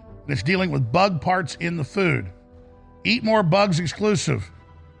screen. And it's dealing with bug parts in the food. Eat More Bugs exclusive.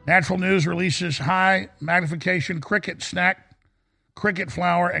 Natural News releases high magnification cricket snack, cricket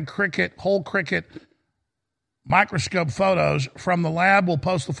flour, and whole cricket microscope photos from the lab. We'll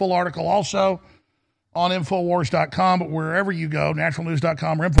post the full article also on Infowars.com, but wherever you go,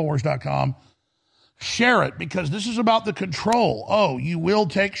 naturalnews.com or Infowars.com, share it, because this is about the control. Oh, you will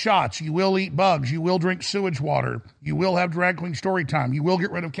take shots. You will eat bugs. You will drink sewage water. You will have drag queen story time. You will get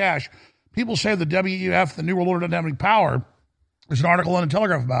rid of cash. People say the WEF, the New World Order, doesn't have any power. There's an article in the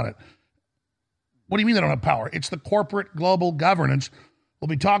Telegraph about it. What do you mean they don't have power? It's the corporate global governance. We'll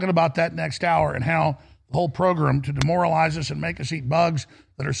be talking about that next hour and how the whole program to demoralize us and make us eat bugs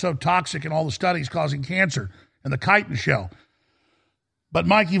that are so toxic in all the studies causing cancer and the chitin shell. But,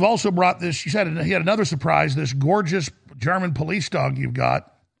 Mike, you've also brought this, you said he had another surprise, this gorgeous German police dog you've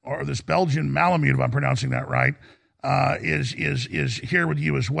got, or this Belgian Malamute, if I'm pronouncing that right, is here with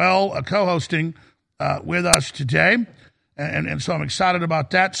you as well, co-hosting with us today. And so I'm excited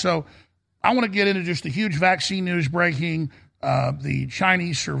about that. So I want to get into just the huge vaccine news breaking, the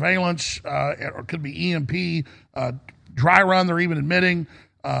Chinese surveillance, or could be EMP, dry run, they're even admitting,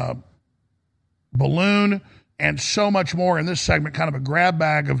 balloon, and so much more in this segment, kind of a grab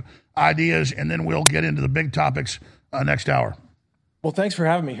bag of ideas, and then we'll get into the big topics next hour. Well, thanks for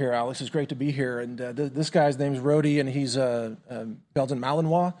having me here, Alex. It's great to be here. And this guy's name's Rody, and he's Belgian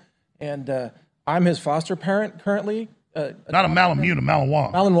Malinois, and I'm his foster parent currently. Not a Malamute, a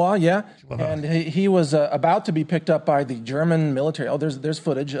Malinois. Malinois, yeah. And he was about to be picked up by the German military. Oh, there's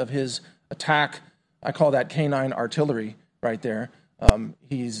footage of his attack. I call that canine artillery right there.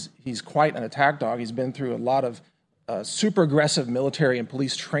 He's quite an attack dog. He's been through a lot of super aggressive military and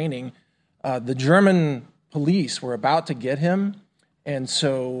police training. The German police were about to get him, and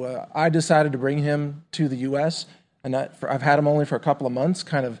so I decided to bring him to the U.S., and I've had him only for a couple of months,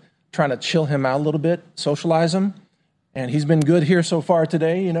 kind of trying to chill him out a little bit, socialize him. And he's been good here so far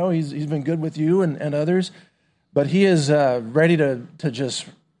today. You know, he's been good with you and others. But he is ready to just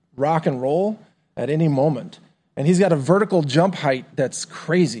rock and roll at any moment. And he's got a vertical jump height that's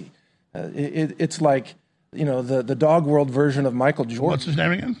crazy. It's like, you know, the dog world version of Michael Jordan. What's his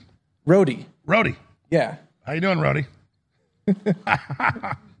name again? Rody. Rody. Yeah. How you doing, Rody?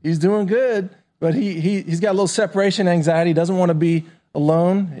 He's doing good, but he's got a little separation anxiety. He doesn't want to be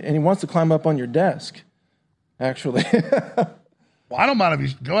alone, and he wants to climb up on your desk, actually. Well, I don't mind if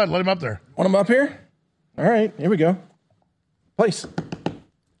you go ahead, let him up there. Want him up here? All right, here we go. Place.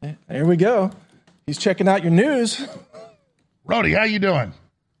 There we go. He's checking out your news. Rody, how you doing?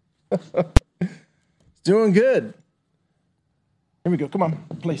 Doing good. Here we go. Come on,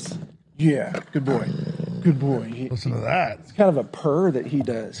 place. Yeah, good boy. Good boy. Listen to that. It's kind of a purr that he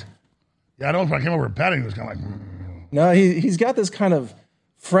does. Yeah, I know if I came over and petting, it was kind of like... No, he's got this kind of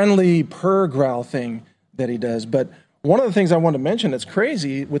friendly purr growl thing that he does. But one of the things I want to mention that's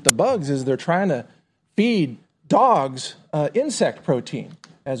crazy with the bugs is they're trying to feed dogs insect protein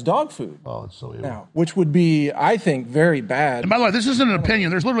as dog food. Oh, it's so evil. Now, which would be, I think, very bad. And by the way, this isn't an opinion.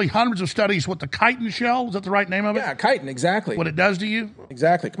 There's literally hundreds of studies. What, the chitin shell? Is that the right name of it? Yeah, chitin, exactly. What it does to you?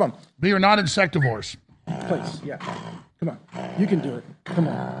 Exactly. Come on. We are not insectivores. Please, yeah. Come on. You can do it. Come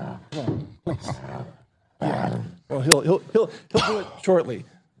on. Come on. Please. Yeah. Well, he'll do it shortly.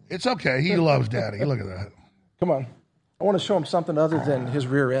 It's okay. He loves Daddy. Look at that. Come on. I want to show him something other than his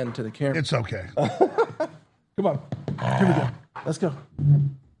rear end to the camera. It's okay. Come on. Here we go. Let's go.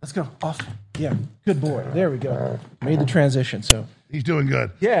 Let's go. Off. Yeah. Good boy. There we go. Made the transition. So he's doing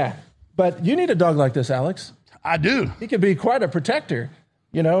good. Yeah. But you need a dog like this, Alex. I do. He could be quite a protector.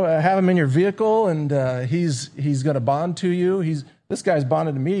 You know, have him in your vehicle, and he's going to bond to you. This guy's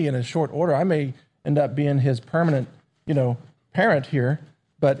bonded to me in a short order. I may end up being his permanent, parent here,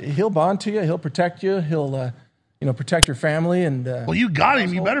 but he'll bond to you. He'll protect you. He'll, protect your family. And well, you got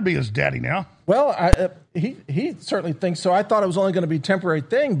him. You better be his daddy now. Well, he certainly thinks so. I thought it was only going to be a temporary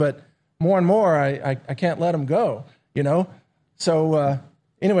thing, but more and more, I can't let him go. So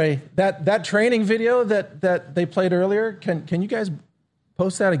anyway, that training video that they played earlier, can you guys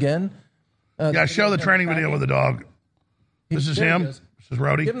post that again? Yeah, show the training video with the dog. This is him. This is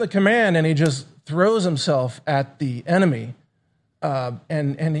Rody. Give him the command, and he just throws himself at the enemy.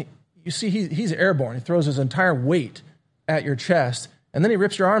 And you see, he's airborne. He throws his entire weight at your chest, and then he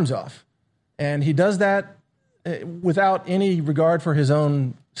rips your arms off. And he does that without any regard for his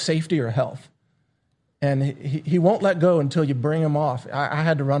own safety or health. And he won't let go until you bring him off. I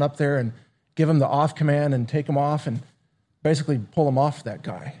had to run up there and give him the off command and take him off and basically pull him off that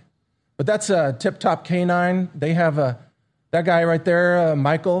guy. But that's a Tip Top Canine. They have that guy right there,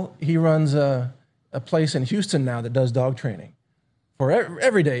 Michael. He runs a place in Houston now that does dog training for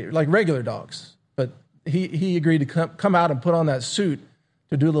every day, like regular dogs. But he agreed to come out and put on that suit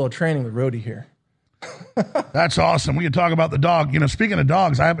to do a little training with Rody here. That's awesome. We can talk about the dog. Speaking of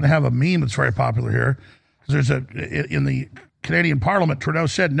dogs, I happen to have a meme that's very popular here. There's in the Canadian Parliament, Trudeau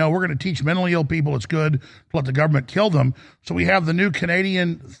said, no, we're going to teach mentally ill people it's good to let the government kill them. So we have the new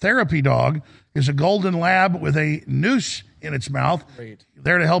Canadian therapy dog is a golden lab with a noose in its mouth. Great.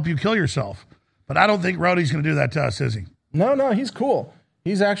 There to help you kill yourself. But I don't think Rody's going to do that to us, is he? No, he's cool.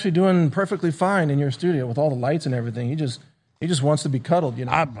 He's actually doing perfectly fine in your studio with all the lights and everything. He just wants to be cuddled,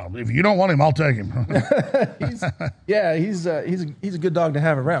 If you don't want him, I'll take him. he's a good dog to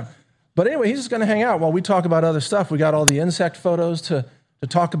have around. But anyway, he's just going to hang out while we talk about other stuff. We got all the insect photos to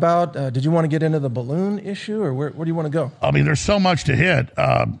talk about. Did you want to get into the balloon issue, or where do you want to go? I mean, there's so much to hit.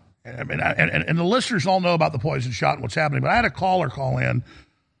 And the listeners all know about the poison shot and what's happening. But I had a caller call in.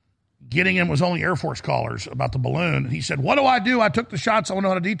 Getting in was only Air Force callers about the balloon. And he said, what do? I took the shots. I want to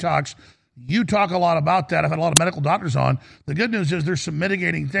know how to detox. You talk a lot about that. I've had a lot of medical doctors on. The good news is there's some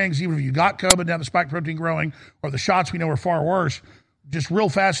mitigating things. Even if you got COVID and have the spike protein growing, or the shots we know are far worse. Just real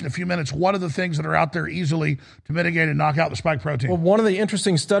fast in a few minutes, what are the things that are out there easily to mitigate and knock out the spike protein? Well, one of the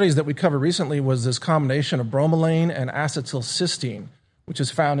interesting studies that we covered recently was this combination of bromelain and acetylcysteine, which is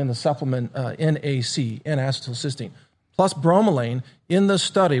found in the supplement NAC, N-acetylcysteine, plus bromelain in the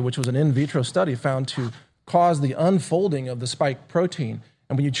study, which was an in vitro study, found to cause the unfolding of the spike protein.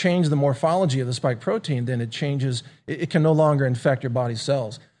 And when you change the morphology of the spike protein, then it changes, it can no longer infect your body's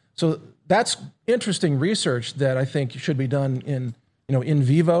cells. So that's interesting research that I think should be done in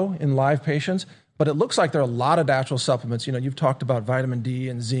vivo, in live patients. But it looks like there are a lot of natural supplements. You've talked about vitamin D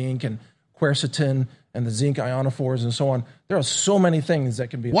and zinc and quercetin and the zinc ionophores and so on. There are so many things that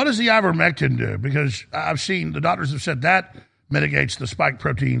can be. What does the ivermectin do? Because I've seen the doctors have said that mitigates the spike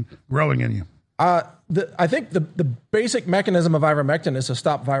protein growing in you. I think the basic mechanism of ivermectin is to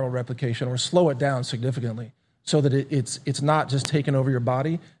stop viral replication or slow it down significantly so that it's not just taking over your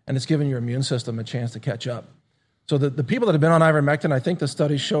body and it's giving your immune system a chance to catch up. So the people that have been on ivermectin, I think the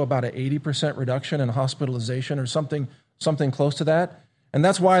studies show about an 80% reduction in hospitalization or something close to that. And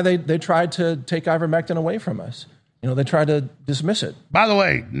that's why they tried to take ivermectin away from us. they try to dismiss it. By the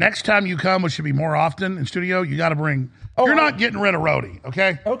way, next time you come, which should be more often in studio, you got to bring. You're not getting rid of Rhodey,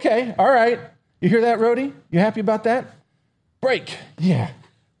 okay? Okay, all right. You hear that, Rhodey? You happy about that? Break. Yeah.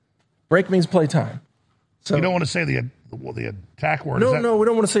 Break means playtime. So you don't want to say the attack word. No, we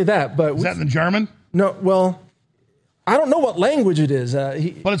don't want to say that. But is that in the German? No. Well, I don't know what language it is.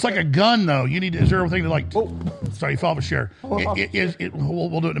 But it's like a gun, though. You need. Is there anything to like? Oh, sorry, you fell off a chair. We'll do it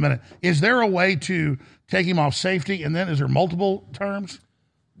in a minute. Is there a way to take him off safety? And then is there multiple terms?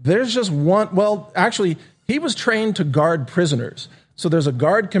 There's just one. Well, actually, he was trained to guard prisoners. So there's a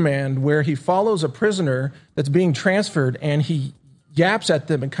guard command where he follows a prisoner that's being transferred, and he yaps at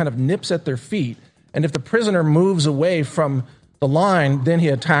them and kind of nips at their feet. And if the prisoner moves away from the line, then he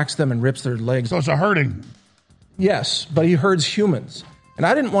attacks them and rips their legs. So it's a herding. Yes, but he herds humans. And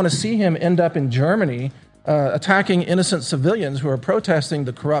I didn't want to see him end up in Germany attacking innocent civilians who are protesting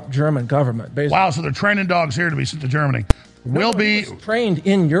the corrupt German government. Basically. Wow, so they're training dogs here to be sent to Germany. We'll be trained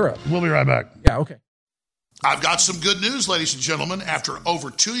in Europe. We'll be right back. Yeah, okay. I've got some good news, ladies and gentlemen. After over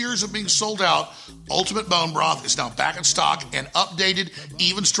 2 years of being sold out, Ultimate Bone Broth is now back in stock and updated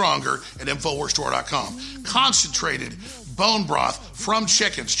even stronger at InfoWarsStore.com. Concentrated bone broth from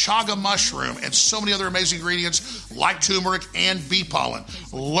chickens, chaga mushroom, and so many other amazing ingredients like turmeric and bee pollen.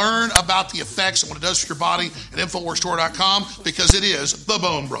 Learn about the effects and what it does for your body at InfoWarsStore.com because it is the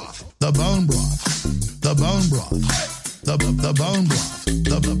bone broth. The bone broth. The bone broth. The bone broth. The bone broth.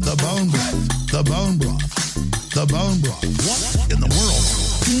 The bone broth. The bone broth. What in the world?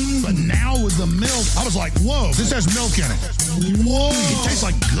 But now with the milk, I was like, whoa, this has milk in it. Whoa. It tastes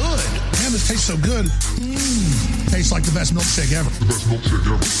like good. Man, this tastes so good. Tastes like the best milkshake ever. The best milkshake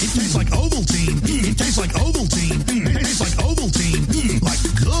ever. It tastes like Ovaltine. It tastes like Ovaltine. It tastes like Ovaltine. Like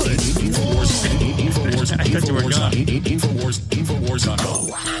good. InfoWars.com. InfoWars.com.